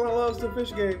 Everyone loves the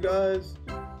fish game, guys.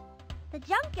 The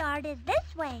junkyard is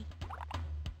this way.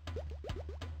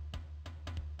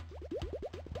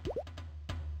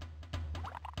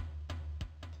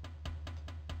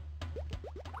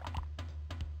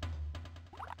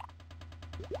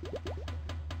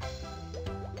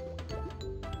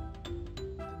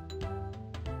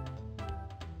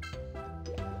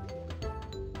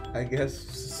 I guess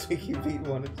Sneaky Pete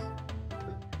wanted.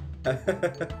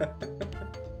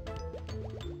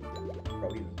 Bro,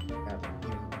 he's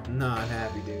not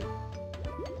happy, dude.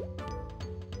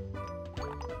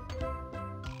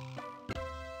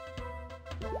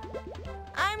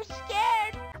 I'm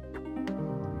scared.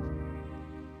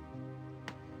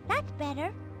 That's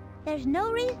better. There's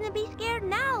no reason to be scared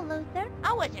now, Luther.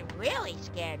 I wasn't really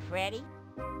scared, Freddi.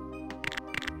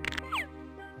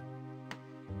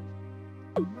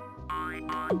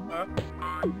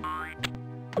 Is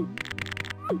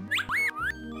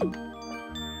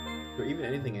there even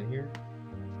anything in here?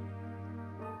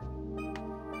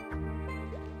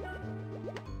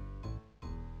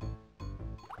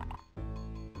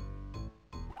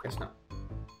 Guess not.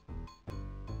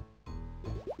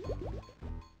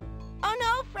 Oh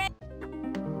no, Fred!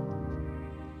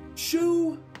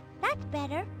 Shoe! That's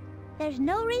better. There's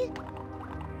no reason.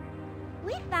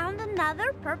 We found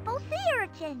another purple sea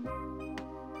urchin.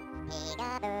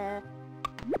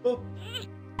 Oh.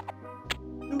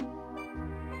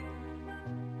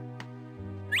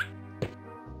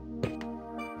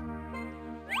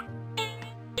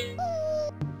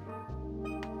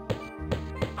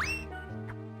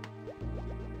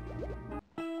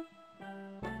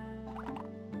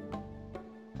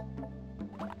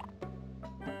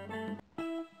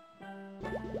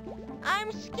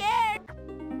 I'm scared.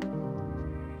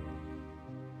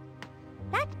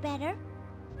 That's better.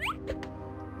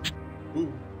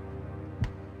 Ooh.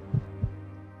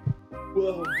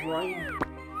 Whoa, Brian.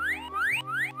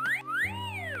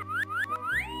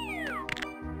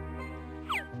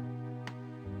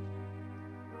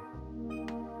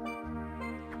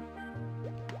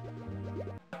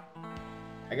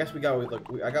 I guess we got.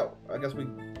 I guess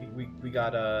we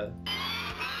got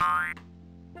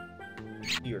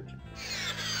sea urchin.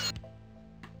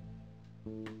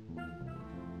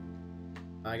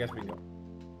 I guess we can go.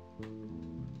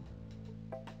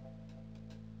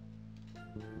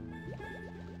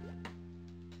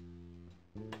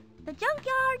 The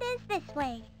junkyard is this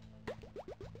way.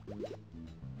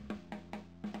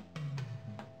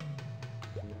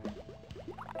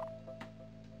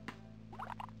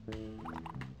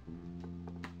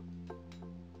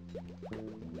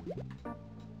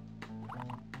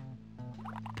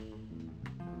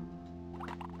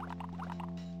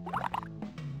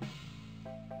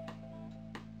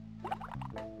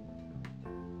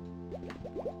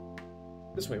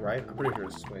 This way, right? I'm pretty sure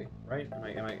it's this way, right?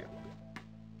 Am I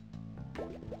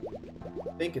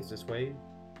think it's this way,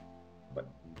 but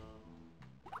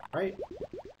right?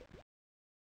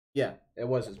 Yeah, it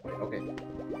was this way. Okay.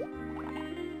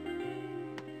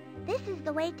 This is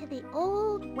the way to the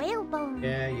old whalebone.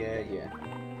 Yeah.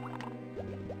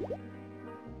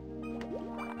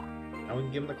 Now we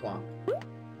can give him the clock.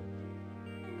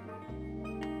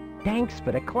 Thanks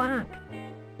for the clock.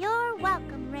 You're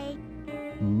welcome, Ray.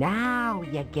 Now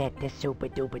you get the super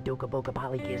duper duper booka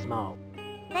poly gizmo.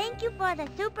 Thank you for the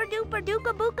super duper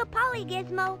duka booka poly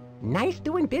gizmo. Nice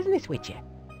doing business with you.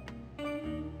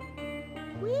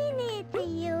 We need to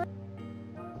use...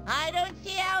 I don't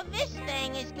see how this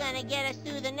thing is gonna get us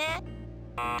through the net.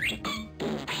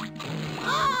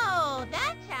 Oh,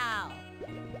 that's how.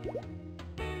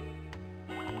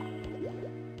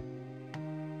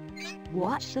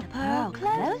 Watch the pearl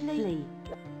closely.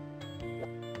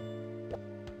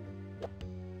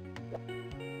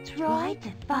 Try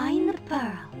to find the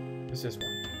pearl. It's this one.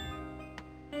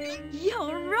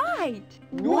 You're right.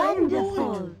 You're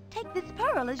Wonderful. right. Take this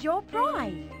pearl as your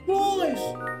prize. Prize!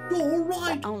 You're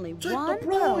right! Only Take one the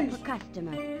pearl prize. per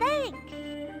customer. Thanks.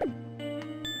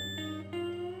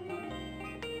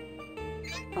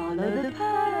 Follow the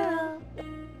pearl.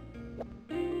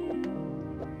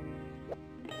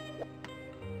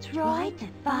 Try to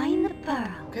find the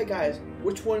pearl. Okay, guys,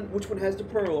 which one has the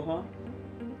pearl, huh?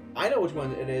 I know which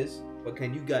one it is, but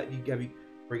can are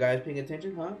you guys paying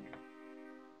attention, huh?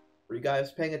 Are you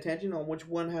guys paying attention on which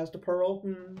one has the pearl?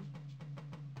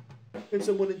 Can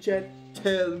someone in chat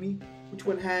tell me which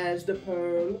one has the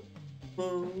pearl?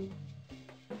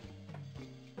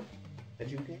 Bet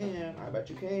you can. I bet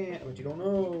you can. I bet you don't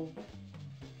know.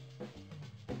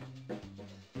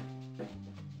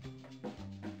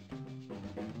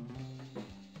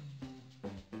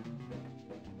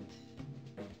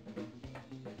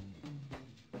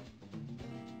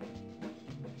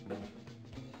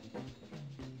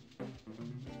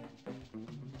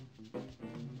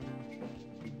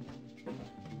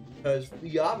 Because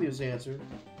the obvious answer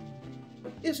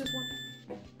is this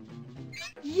one.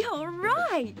 You're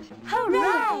right.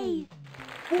 Hooray!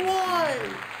 Why?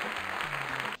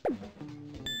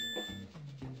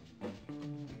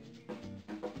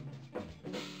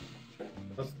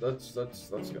 Let's go.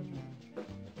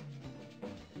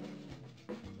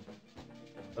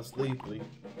 Let's leave, please.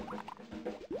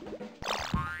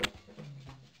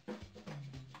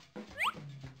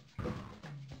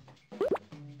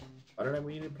 Why did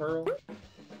we need a pearl?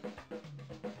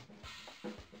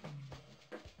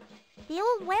 The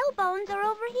old whale bones are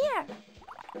over here.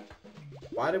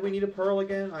 Why did we need a pearl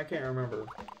again? I can't remember.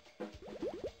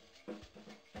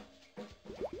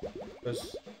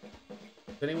 Does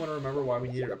anyone remember why we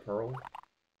needed a pearl?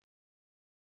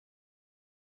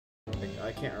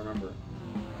 I can't remember.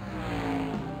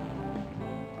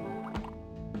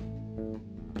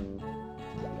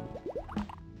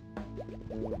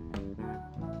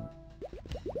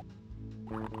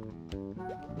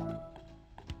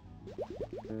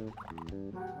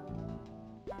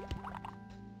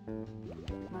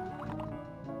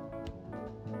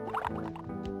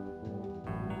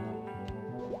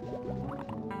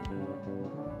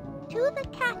 To the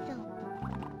castle.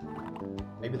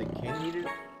 Maybe the king needed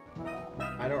it?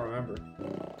 I don't remember.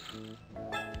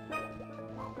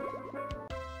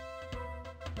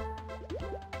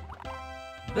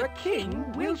 The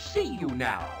king will see you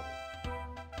now.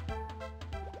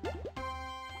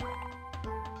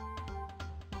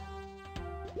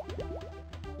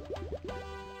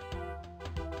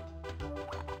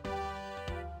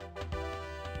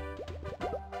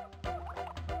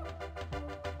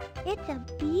 It's a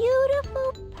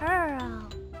beautiful pearl.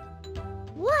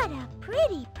 What a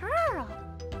pretty pearl.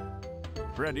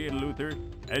 Freddi and Luther,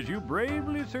 as you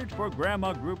bravely search for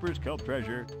Grandma Grouper's kelp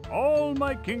treasure, all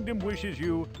my kingdom wishes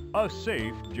you a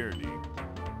safe journey.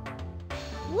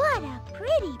 What a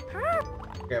pretty pearl.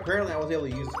 Okay, apparently I was able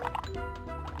to use.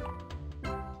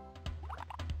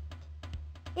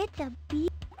 It's a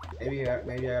Maybe I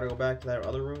gotta go back to that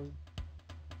other room.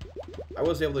 I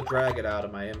was able to drag it out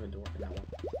of my inventory in that one.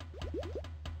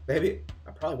 Maybe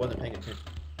I probably wasn't paying attention.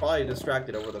 Probably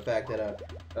distracted over the fact that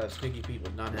Sneaky Pete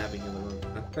was not happening in the room.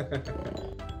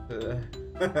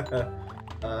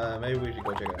 Maybe we should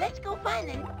go check it out. Let's go find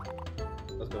them.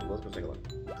 Let's go take a look.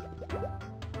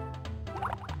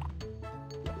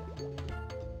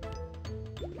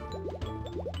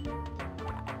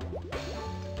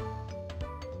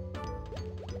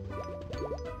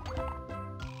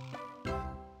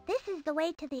 This is the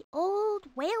way to the old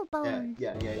whale bones.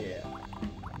 Yeah.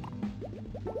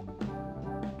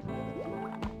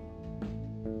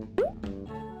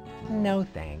 No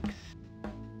thanks.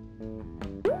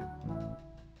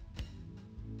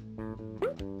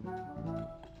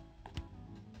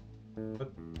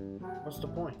 But what's the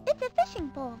point? It's a fishing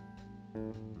pole.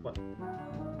 What?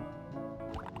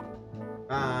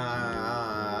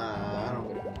 I don't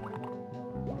get it.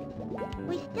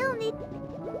 We still need...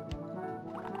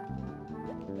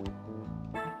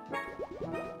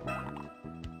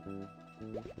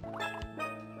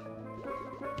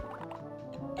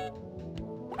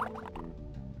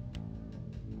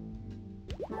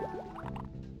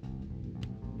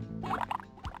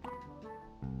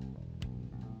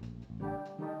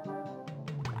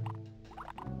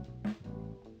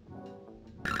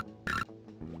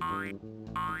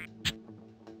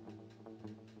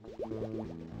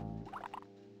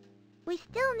 We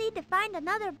still need to find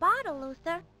another bottle,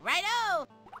 Luther. Righto!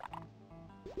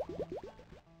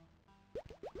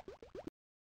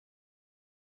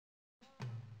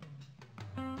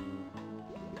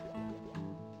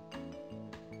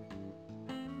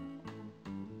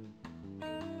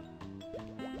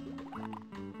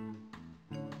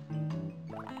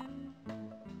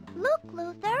 Look,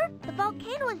 Luther, the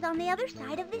volcano is on the other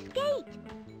side of this gate.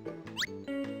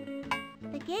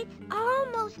 The gate's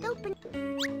almost open.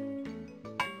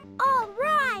 All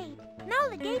right, now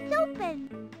the gate's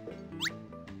open.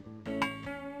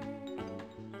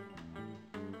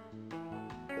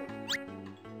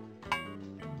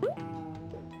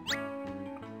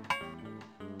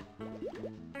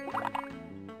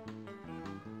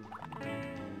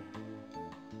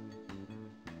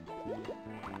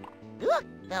 Look,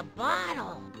 the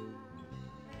bottle.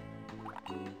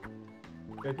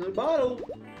 Get to the bottle.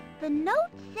 The note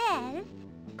says,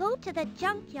 go to the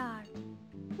junkyard.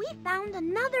 We found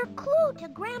another clue to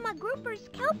Grandma Grouper's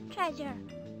kelp treasure.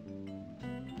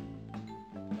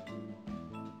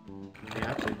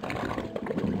 Yeah,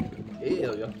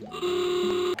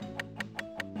 Ew,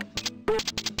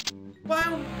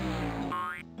 wow.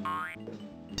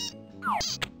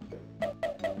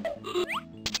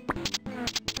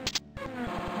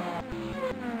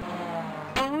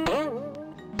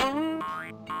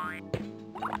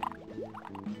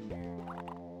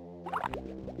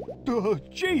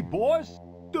 Gee, boss,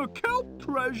 the kelp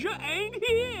treasure ain't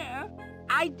here.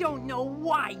 I don't know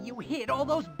why you hid all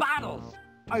those bottles.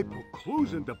 I put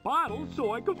clues in the bottle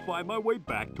so I could find my way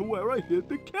back to where I hid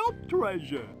the kelp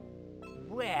treasure.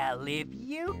 Well, if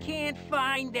you can't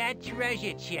find that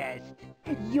treasure chest,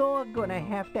 you're gonna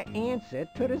have to answer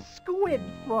to the squid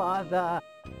father.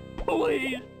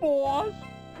 Please, boss,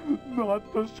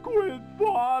 not the squid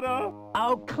father.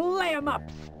 Oh, clam up,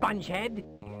 spongehead.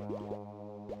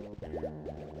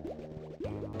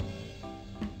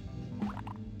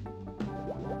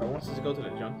 I want us to go to the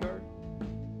junkyard?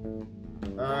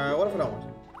 What if I don't want to?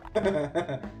 What if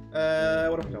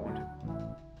I don't want to?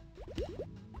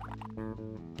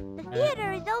 The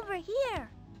theater is over here.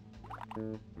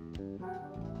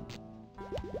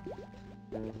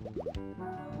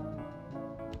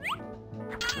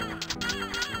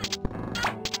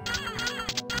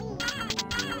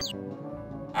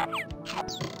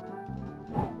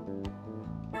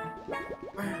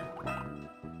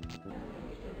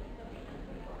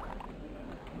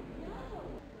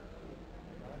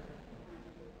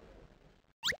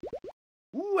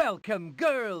 Welcome,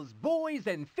 girls, boys,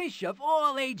 and fish of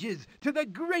all ages, to the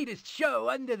greatest show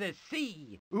under the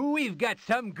sea. We've got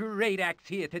some great acts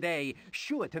here today,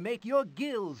 sure to make your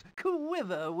gills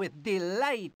quiver with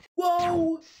delight.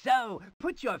 Whoa! So,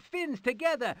 put your fins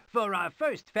together for our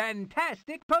first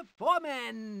fantastic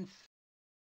performance.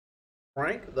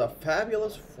 Frank the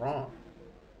Fabulous Frog.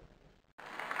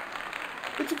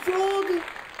 It's a frog!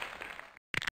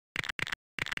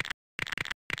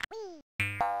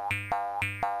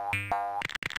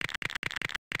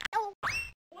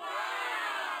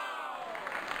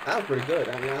 That was pretty good.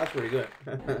 I mean, that's pretty good.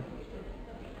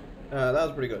 That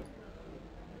was pretty good.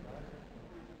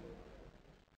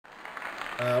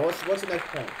 What's the next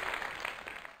point?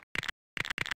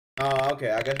 Oh, okay.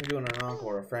 I guess we're doing an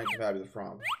encore of Frank the Fabulous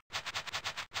Frog.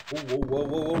 Ooh,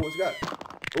 whoa, what's he got?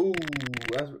 Ooh,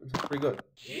 that's pretty good.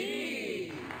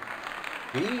 Gee.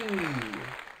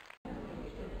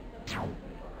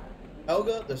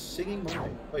 Helga the Singing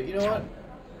Mermaid. Wait, you know what?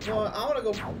 You know what? I want to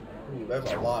go. Ooh,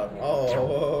 there's a lot of them.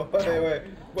 Oh, wait,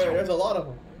 there's a lot of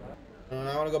them.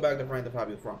 I want to go back to Frank the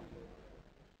Fabulous Frog.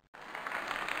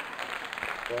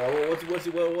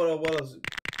 What else?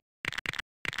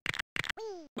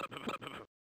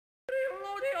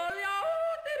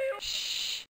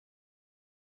 Shh.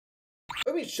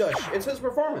 I mean, shush. It's his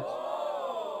performance.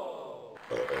 Oh.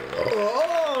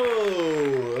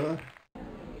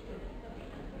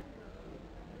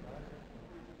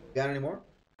 Got any more?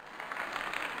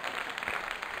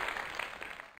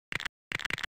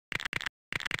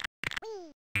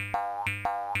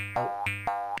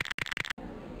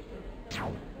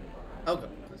 Okay,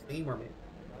 the Singing Mermaid.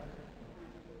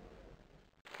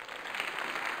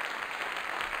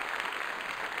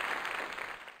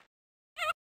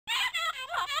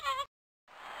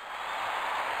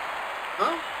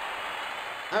 Huh?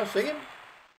 I was singing?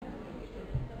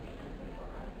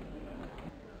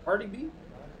 Cardi B?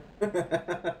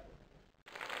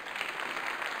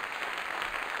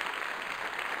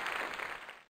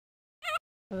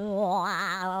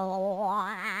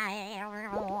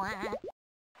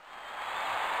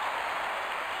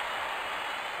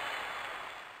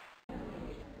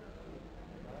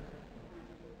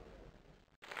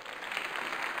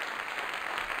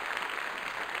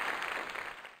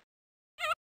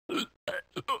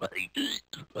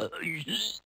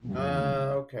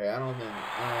 Okay, I don't think.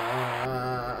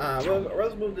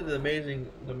 Let's move to the amazing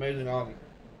Augie.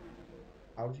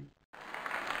 Augie?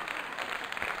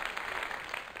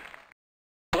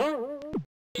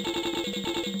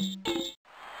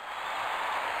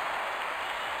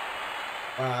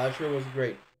 Wow, that sure was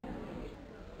great.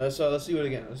 Let's see it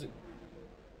again. Let's see.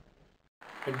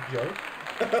 Good joke.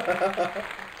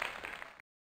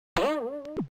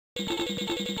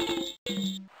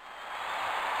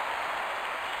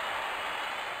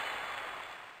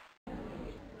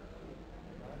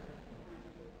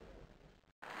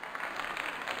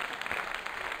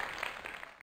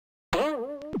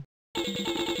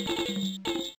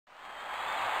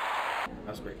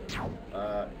 That's great.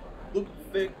 Luke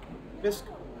Fisk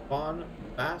von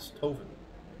Bastoven.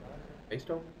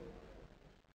 Bastoven?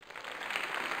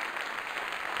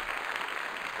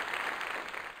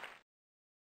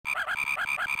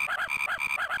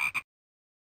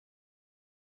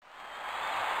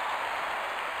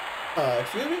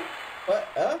 Excuse me? What?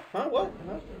 Huh? What?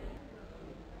 Huh?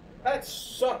 That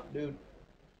sucked, dude.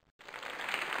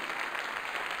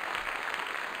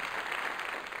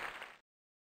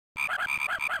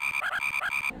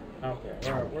 Okay,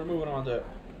 we're moving on to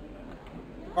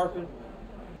Harpin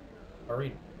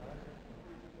Arena.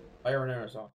 Fire and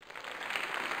aerosol.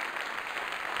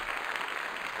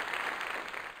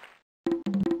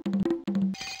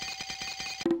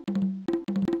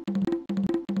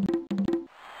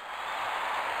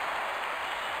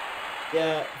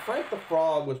 Yeah, Frank the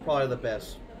Frog was probably the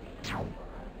best.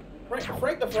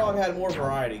 Frank the Frog had more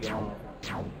variety going on.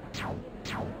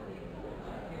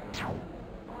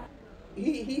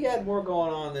 He had more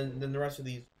going on than the rest of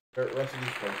these folks.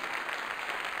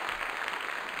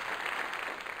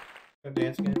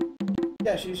 Dance again?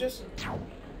 Yeah, she's just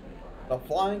the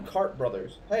Flying Cart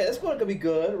Brothers. Hey, that's going to be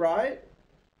good, right?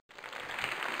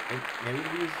 Maybe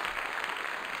these.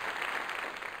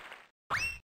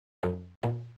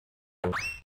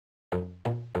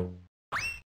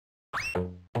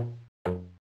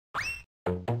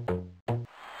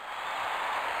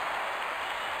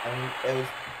 I mean, it was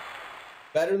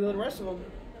better than the rest of them.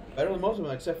 Better than most of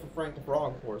them, except for Frank the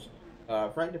Frog, of course.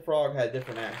 Frank the Frog had a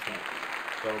different accent,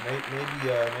 so maybe he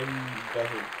does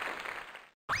it.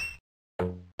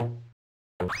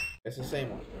 It's the same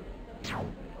one.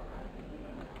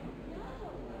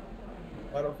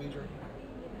 Title feature.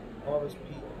 Harvest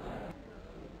Pete.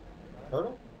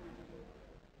 Turtle?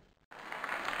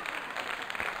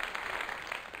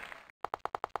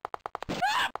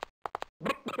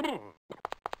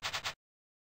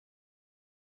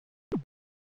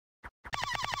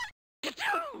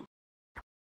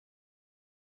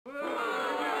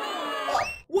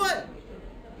 What?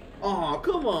 Oh,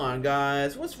 come on,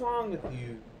 guys. What's wrong with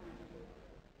you?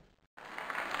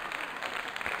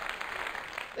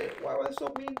 Why were they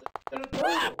so mean to the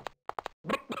turtle?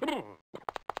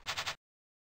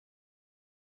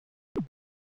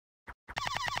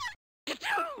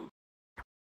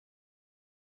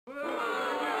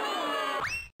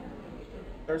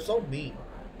 They're so mean.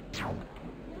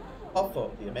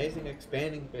 Puffo, the amazing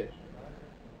expanding fish.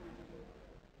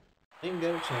 Didn't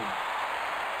get a chance.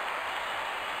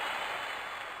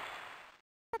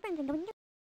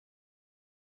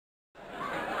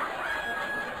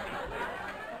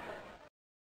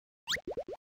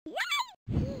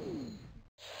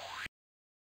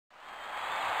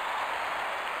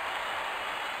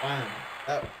 Wow,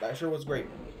 that sure was great.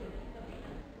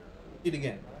 See it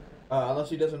again, unless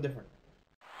he does something different.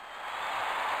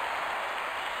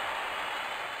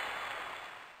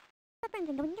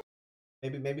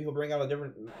 Maybe he'll bring out a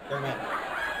different man.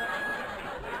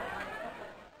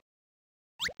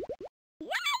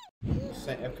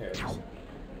 Okay.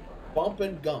 Bump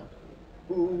and Gump.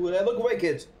 Ooh, look away,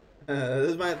 kids.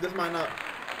 This might not.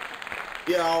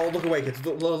 Yeah, oh, look away, kids.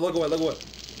 Look away, look away.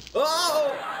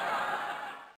 Oh!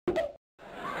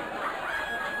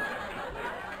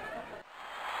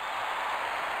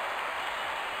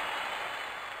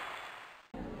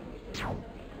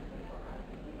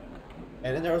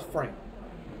 And then there was Frank.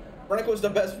 Frank was the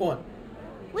best one.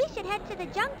 We should head to the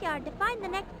junkyard to find the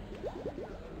next...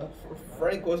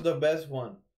 Frank was the best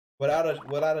one. Without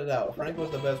a doubt. Frank was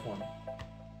the best one.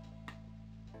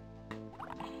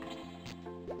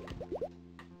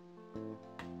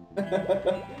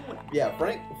 Yeah,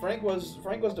 Frank was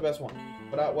the best one.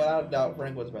 Without a doubt,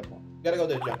 Frank was the best one. You gotta go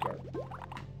to the junkyard.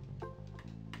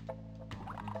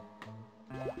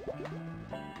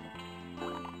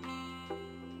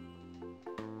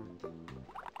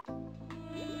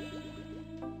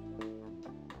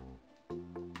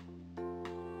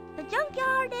 The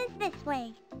junkyard is this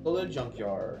way. Go to the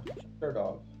junkyard. Sure,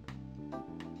 dog.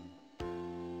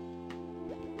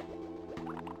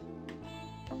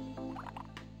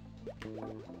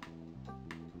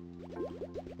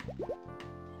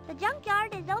 The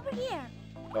junkyard is over here.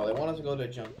 No, they want us to go to the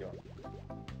junkyard.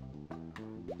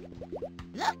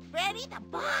 Look, Freddy, the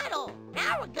bottle.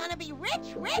 Now we're gonna be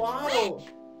rich, rich, Wow.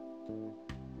 rich.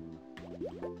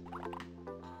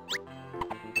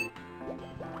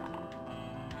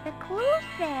 The clue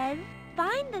says,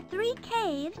 find the 3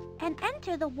 caves and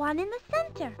enter the one in the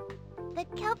center. The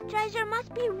kelp treasure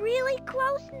must be really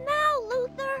close now,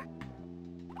 Luther.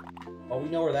 Oh, we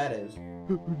know where that is.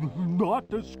 Not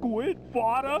the squid,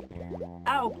 father.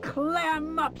 Oh,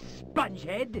 clam up,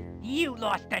 spongehead. You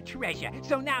lost the treasure,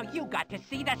 so now you got to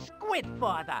see the squid,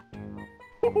 father.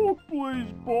 Oh,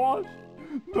 please, boss.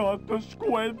 Not the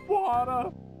squid,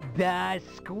 father. The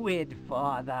squid,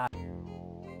 father.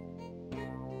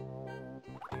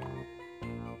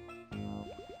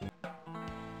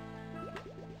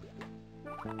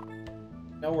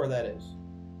 Know where that is.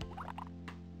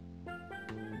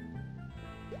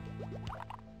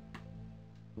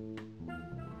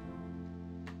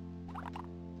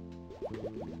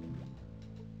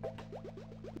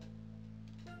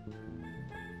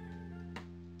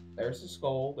 There's the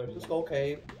skull. There's the skull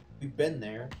cave. We've been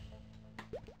there.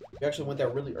 We actually went there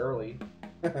really early.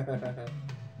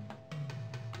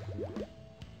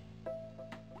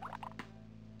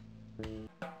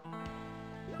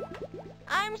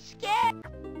 I'm scared.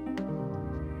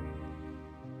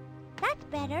 That's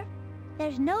better.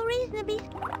 There's no reason to be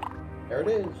scared. There it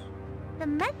is. The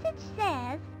message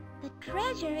says, the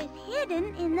treasure is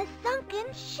hidden in the sunken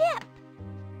ship.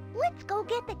 Let's go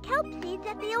get the kelp seeds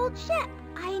at the old ship.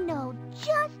 I know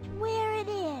just where it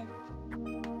is.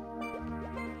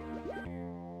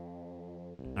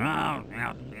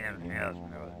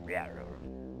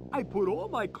 I put all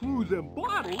my clues in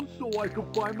bottles so I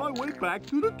could find my way back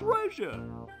to the treasure.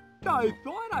 I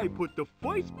thought I put the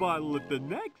first bottle at the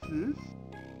Nexus.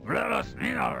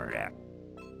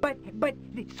 But,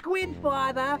 Squid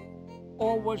Father!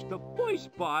 Or was the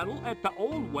first bottle at the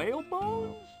old whale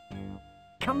bones?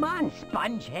 Come on,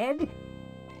 Spongehead.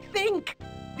 Think!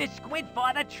 The Squid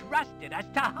Father trusted us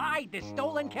to hide the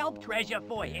stolen kelp treasure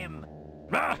for him.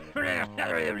 But,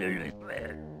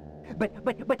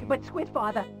 Squid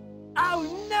Father...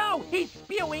 Oh no! He's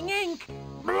spewing ink!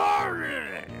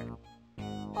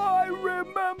 I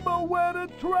remember where the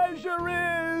treasure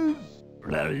is!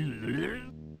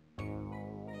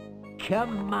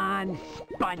 Come on,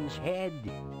 Spongehead.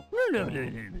 Look,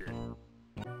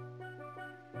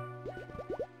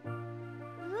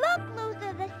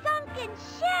 Luther, the sunken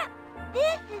ship!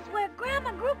 This is where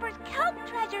Grandma Grouper's kelp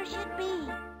treasure should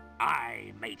be.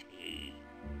 Aye, matey.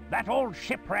 That old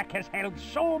shipwreck has held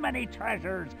so many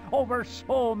treasures over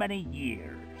so many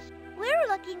years. We're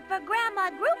looking for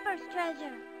Grandma Grouper's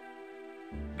treasure.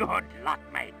 Good luck,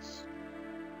 mates.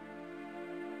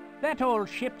 That old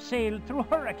ship sailed through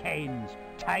hurricanes,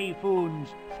 typhoons,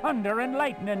 thunder and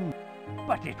lightning,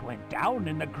 but it went down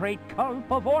in the great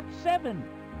Kelp of Vods 7.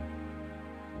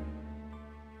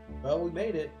 Well, we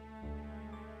made it.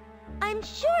 I'm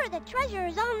sure the treasure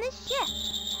is on this ship.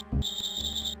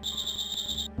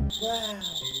 Wow.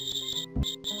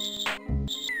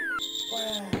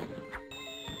 Wow.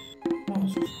 Oh,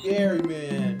 so scary,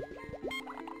 man.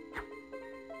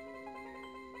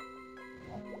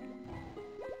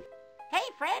 Hey,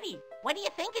 Freddy, what do you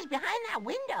think is behind that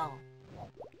window?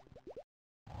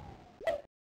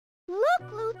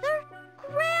 Look, Luther!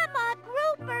 Grandma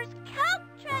Grouper's kelp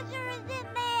treasure is in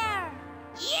there!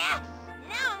 Yes!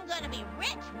 Now I'm gonna be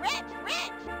rich, rich,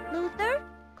 rich! Luther,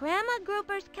 Grandma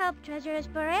Grouper's kelp treasure is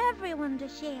for everyone to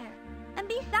share. And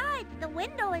besides, the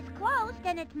window is closed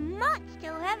and it's much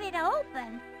too heavy to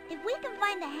open. If we can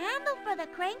find a handle for the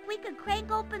crank, we could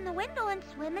crank open the window and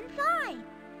swim inside.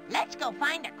 Let's go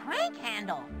find a crank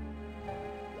handle.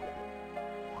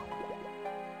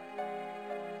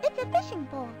 It's a fishing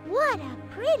pole. What a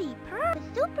pretty pearl.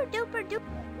 Super duper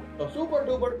duper. Oh, super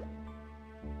duper.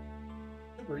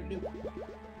 Super duper.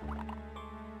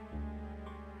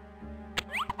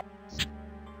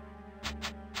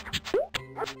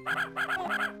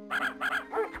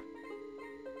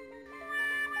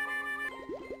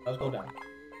 Let's go down.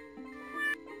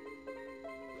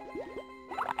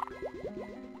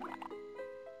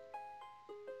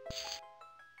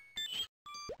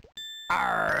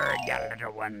 Arrgh, you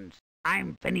little ones.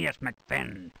 I'm Phineas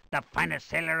McFinn, the finest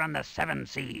sailor on the 7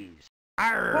 seas.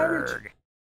 Arrgh!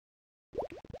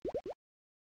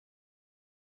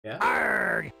 Yeah?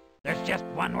 Arrgh! There's just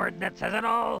one word that says it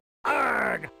all.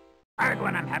 Arrgh! Arrgh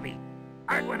when I'm happy.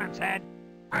 Arrgh when I'm sad.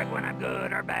 Arrgh when I'm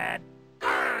good or bad.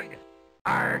 Arrgh!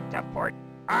 Arrgh to port.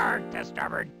 Arrgh to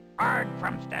starboard. Arrgh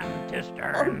from stem to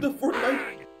stern. Arrgh the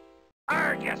Fortnite.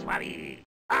 Arrgh, you swabby.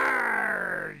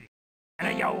 Arrgh! And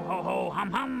a yo-ho-ho,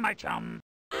 hum-hum, my chum.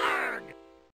 Arrgh!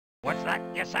 What's that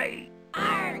you say?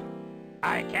 Arrgh!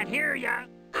 I can't hear ya.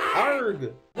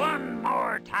 Arrgh! One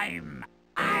more time.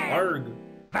 Arrgh!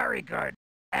 Very good.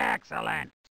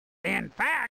 Excellent. In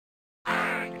fact,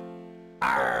 arrgh!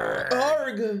 Arrgh!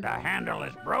 Arrgh! The handle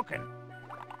is broken.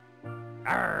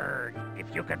 Arrgh!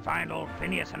 If you could find old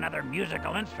Phineas another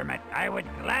musical instrument, I would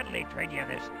gladly trade you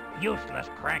this useless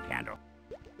crank handle.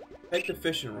 Take the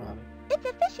fishing rod. It's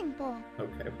a fishing pole.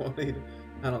 Okay, well,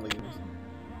 I don't think it is.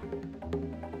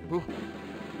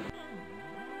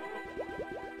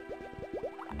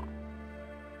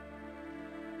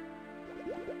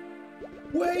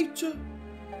 Wait!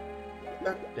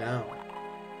 Back down.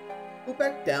 Go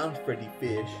back down, Freddi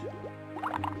Fish.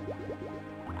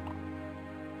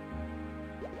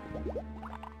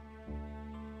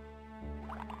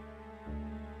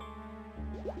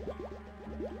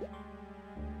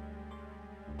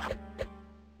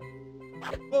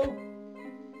 Whoa!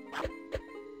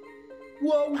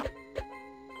 Whoa!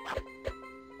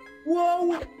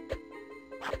 Whoa!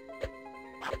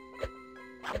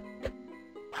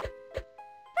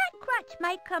 That crutch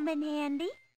might come in handy.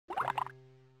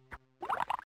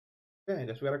 Okay, I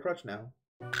guess we got a crutch now.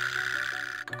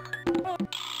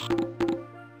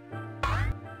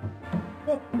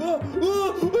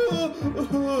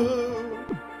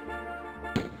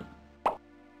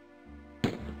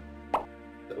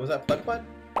 Was that Pud Pud?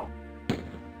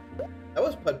 That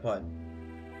was Pud Pud.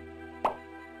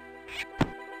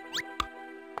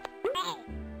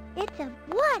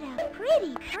 What a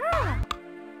pretty pearl.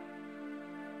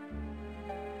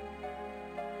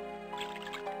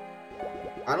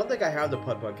 I don't think I have the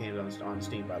Putt games on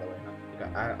Steam, by the way.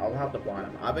 I'll have to buy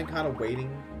them. I've been kind of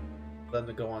waiting for them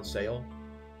to go on sale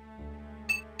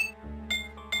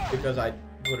because I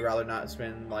would rather not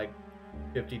spend like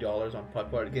 $50 on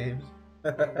Putt games.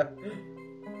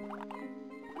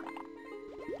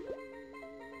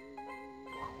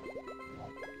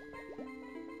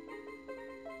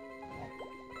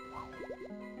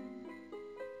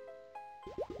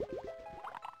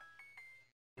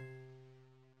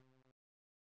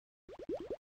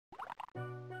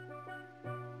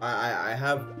 I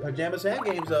have Pajama Sam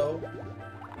games though.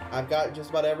 I've got just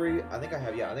about every. I think I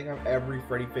have every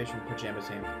Freddi Fish and Pajama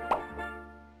Sam.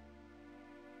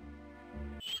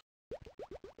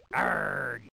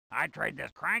 Arrgh! I trade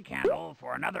this crank handle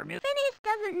for another music. Phineas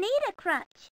doesn't need a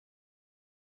crutch.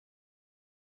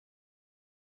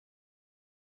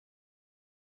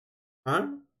 Huh?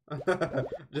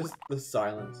 Just the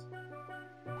silence.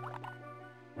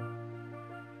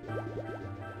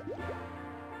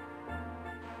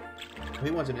 He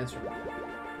wants an instrument.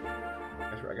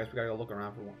 I guess we gotta go look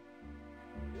around for one.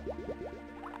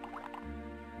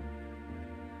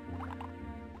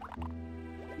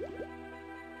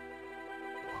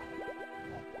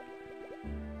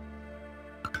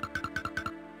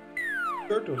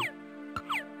 Turtle.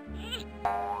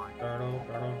 Turtle.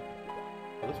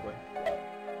 Oh, this way.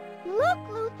 Look,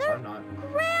 Luther! Or not.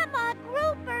 Grandma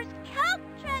Grouper's kelp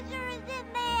treasure is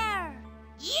in there!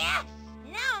 Yes!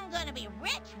 Now I'm gonna be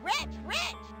rich, rich, rich!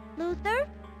 Luther,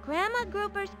 Grandma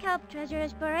Grouper's kelp treasure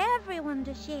is for everyone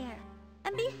to share.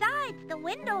 And besides, the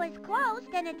window is closed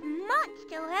and it's much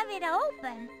too heavy to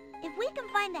open. If we can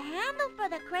find a handle for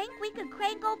the crank, we could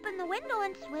crank open the window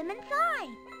and swim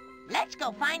inside. Let's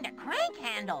go find a crank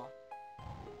handle.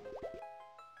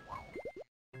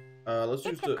 Let's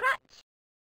use It's a the... crutch.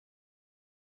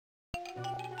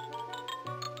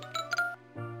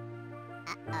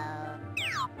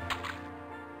 Uh-oh.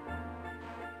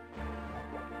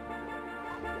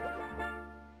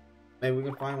 Maybe we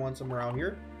can find one somewhere out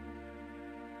here.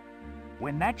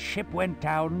 When that ship went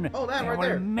down, Oh, that there right were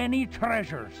there. many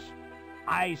treasures.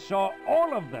 I saw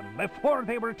all of them before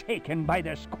they were taken by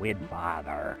the Squid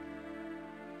Father.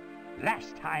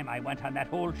 Last time I went on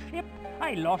that old ship,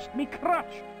 I lost me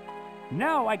crutch.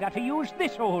 Now I got to use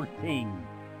this old thing.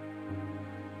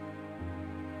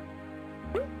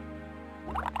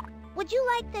 Would you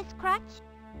like this crutch?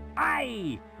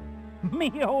 Aye!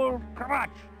 Me old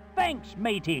crutch. Thanks,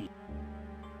 matey.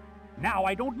 Now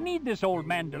I don't need this old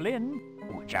mandolin.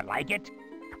 Would you like it?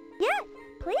 Yes,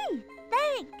 please.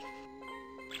 Thanks.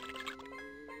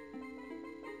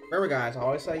 Remember, guys, I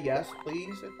always say yes,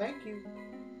 please, and thank you.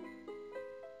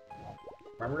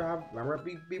 Remember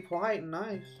to be polite and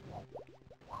nice.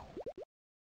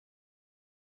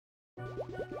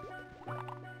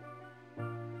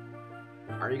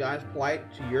 Are you guys polite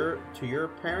to your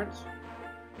parents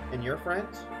and your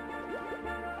friends?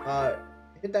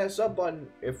 Hit that sub button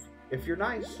if you're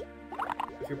nice.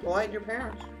 If you're polite to your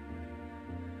parents.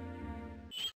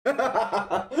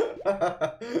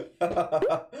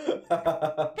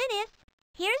 Phineas,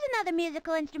 here's another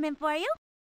musical instrument for you.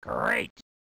 Great.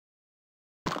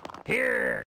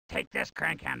 Here, take this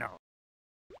crank handle.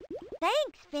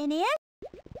 Thanks, Phineas.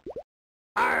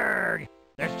 Arg!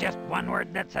 There's just one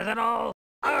word that says it all.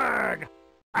 Arg!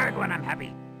 Arg when I'm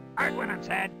happy. Arg when I'm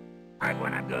sad. Arg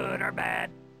when I'm good or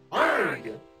bad.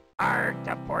 Arg! Arg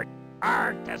to port.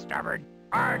 Arg to starboard.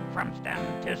 Arg from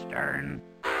stem to stern.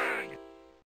 Arg!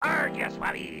 Arg, you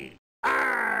swabby.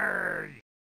 Arg!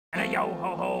 And a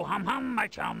yo-ho-ho hum-hum, my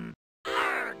chum.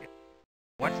 Arg!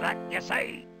 What's that you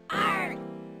say? Arg!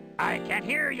 I can't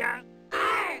hear ya.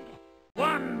 Arg!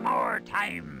 One more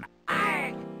time.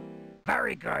 Arg!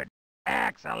 Very good.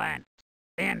 Excellent.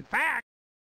 In fact,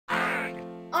 arg!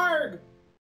 Arg!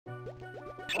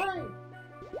 Arg!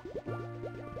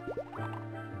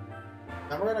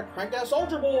 Now we're gonna crank that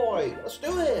soldier boy! Let's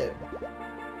do it!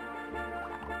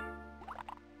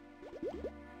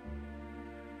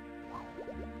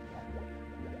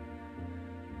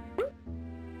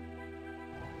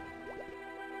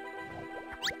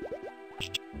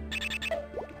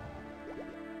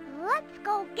 Let's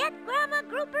go get Grandma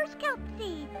Grouper's kelp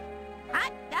seeds.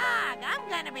 Hot dog, I'm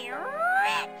gonna be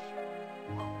rich!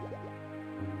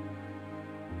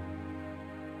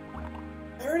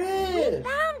 There it is!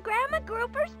 Found Grandma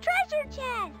Grouper's treasure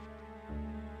chest.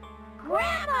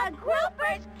 Grandma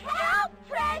Grouper's kelp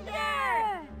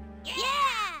treasure!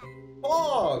 Yeah!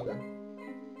 Fog!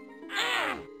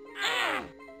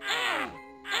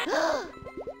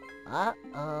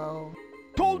 Uh-oh.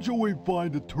 Told you we'd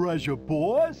find the treasure,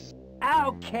 boss.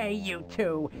 Okay, you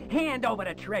two. Hand over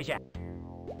the treasure.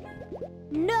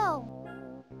 No.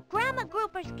 Grandma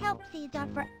Grouper's kelp seeds are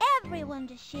for everyone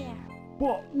to share.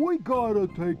 But we gotta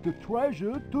take the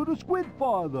treasure to the Squid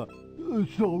Father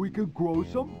so we can grow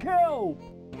some kelp.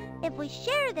 If we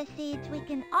share the seeds, we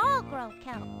can all grow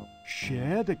kelp.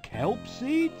 Share the kelp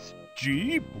seeds?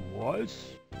 Gee,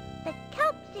 boss. The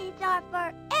kelp seeds are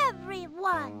for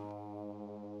everyone.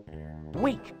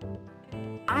 Wait,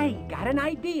 I got an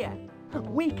idea.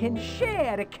 We can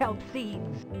share the kelp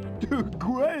seeds.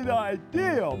 Great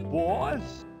idea,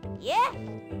 boss. Yes.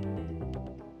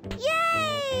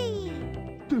 Yay!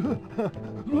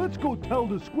 Let's go tell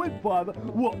the Squid Father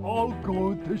we're all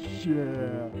going to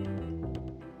share.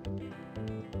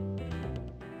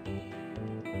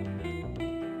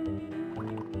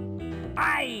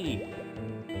 Aye!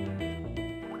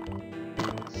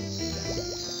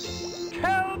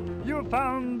 Kelp, you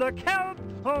found the kelp,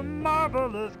 a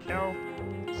marvelous kelp.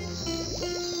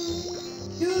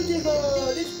 Beautiful!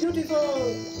 It's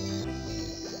beautiful!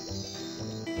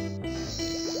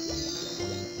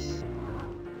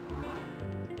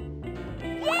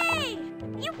 Yay!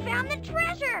 You found the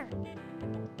treasure!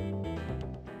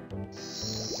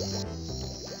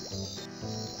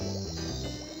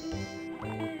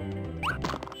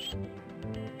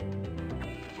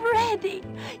 Freddi,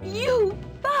 you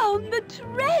found the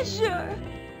treasure!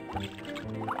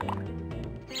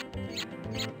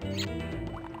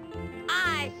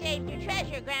 I saved your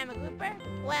treasure, Grandma Grouper.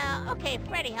 Well, okay,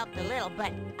 Freddi helped a little,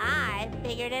 but I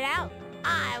figured it out.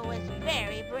 I was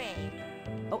very brave.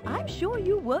 Oh, I'm sure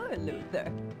you were,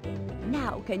 Luther.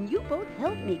 Now, can you both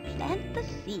help me plant the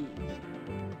seeds?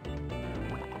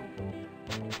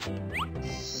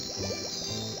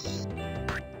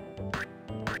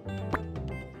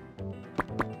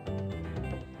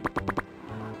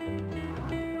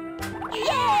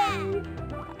 Yeah!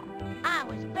 I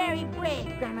was very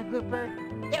brave, Grandma Grouper.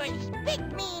 There were these big,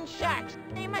 mean sharks.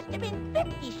 There must have been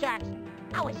 50 sharks.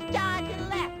 I was dodging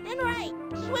left and right,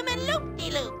 swimming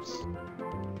loop-de-loops.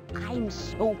 I'm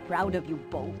so proud of you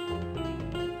both.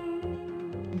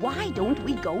 Why don't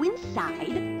we go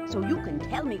inside so you can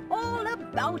tell me all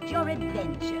about your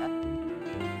adventure?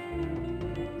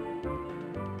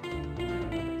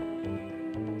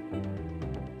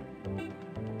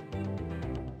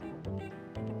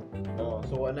 Oh,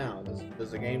 so what now?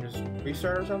 Does the game just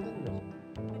restart or something?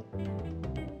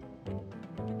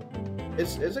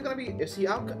 Is it gonna be? Is the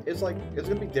outcome? It's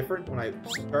gonna be different when I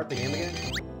start the game again.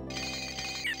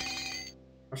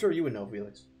 I'm sure you would know,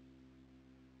 Felix.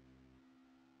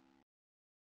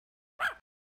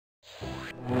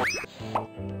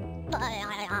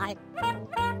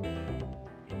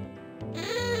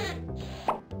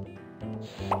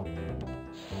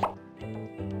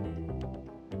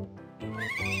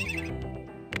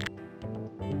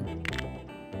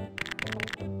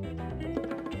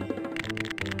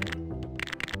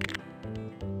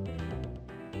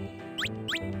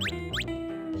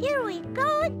 Here we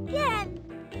go again.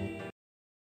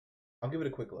 I'll give it a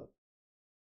quick look.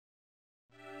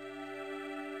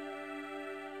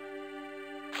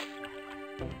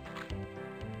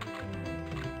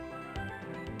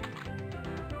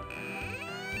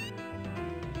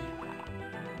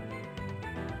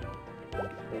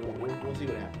 We'll see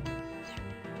what happens.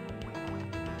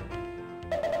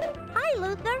 Hi,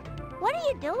 Luther. What are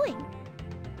you doing?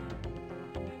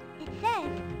 It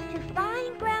says, to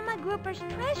find Grandma Grouper's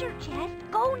treasure chest,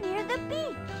 go near the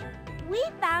beach. We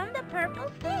found the purple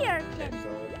sea urchin. So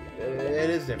it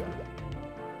is different.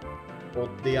 Well,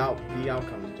 the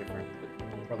outcome is different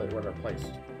where they're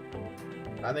placed.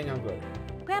 I think I'm good.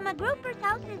 Grandma Grouper's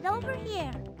house is over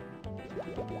here.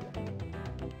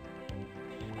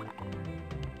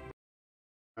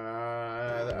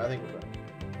 I think we're good.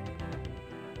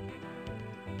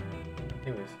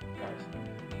 Anyways, guys.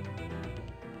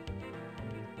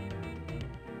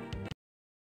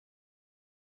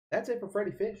 That's it for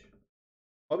Freddi Fish.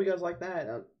 Hope you guys like that.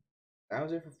 That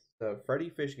was it for the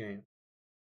Freddi Fish game.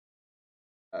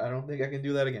 I don't think I can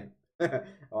do that again. I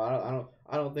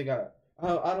don't think I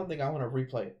want to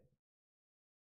replay it.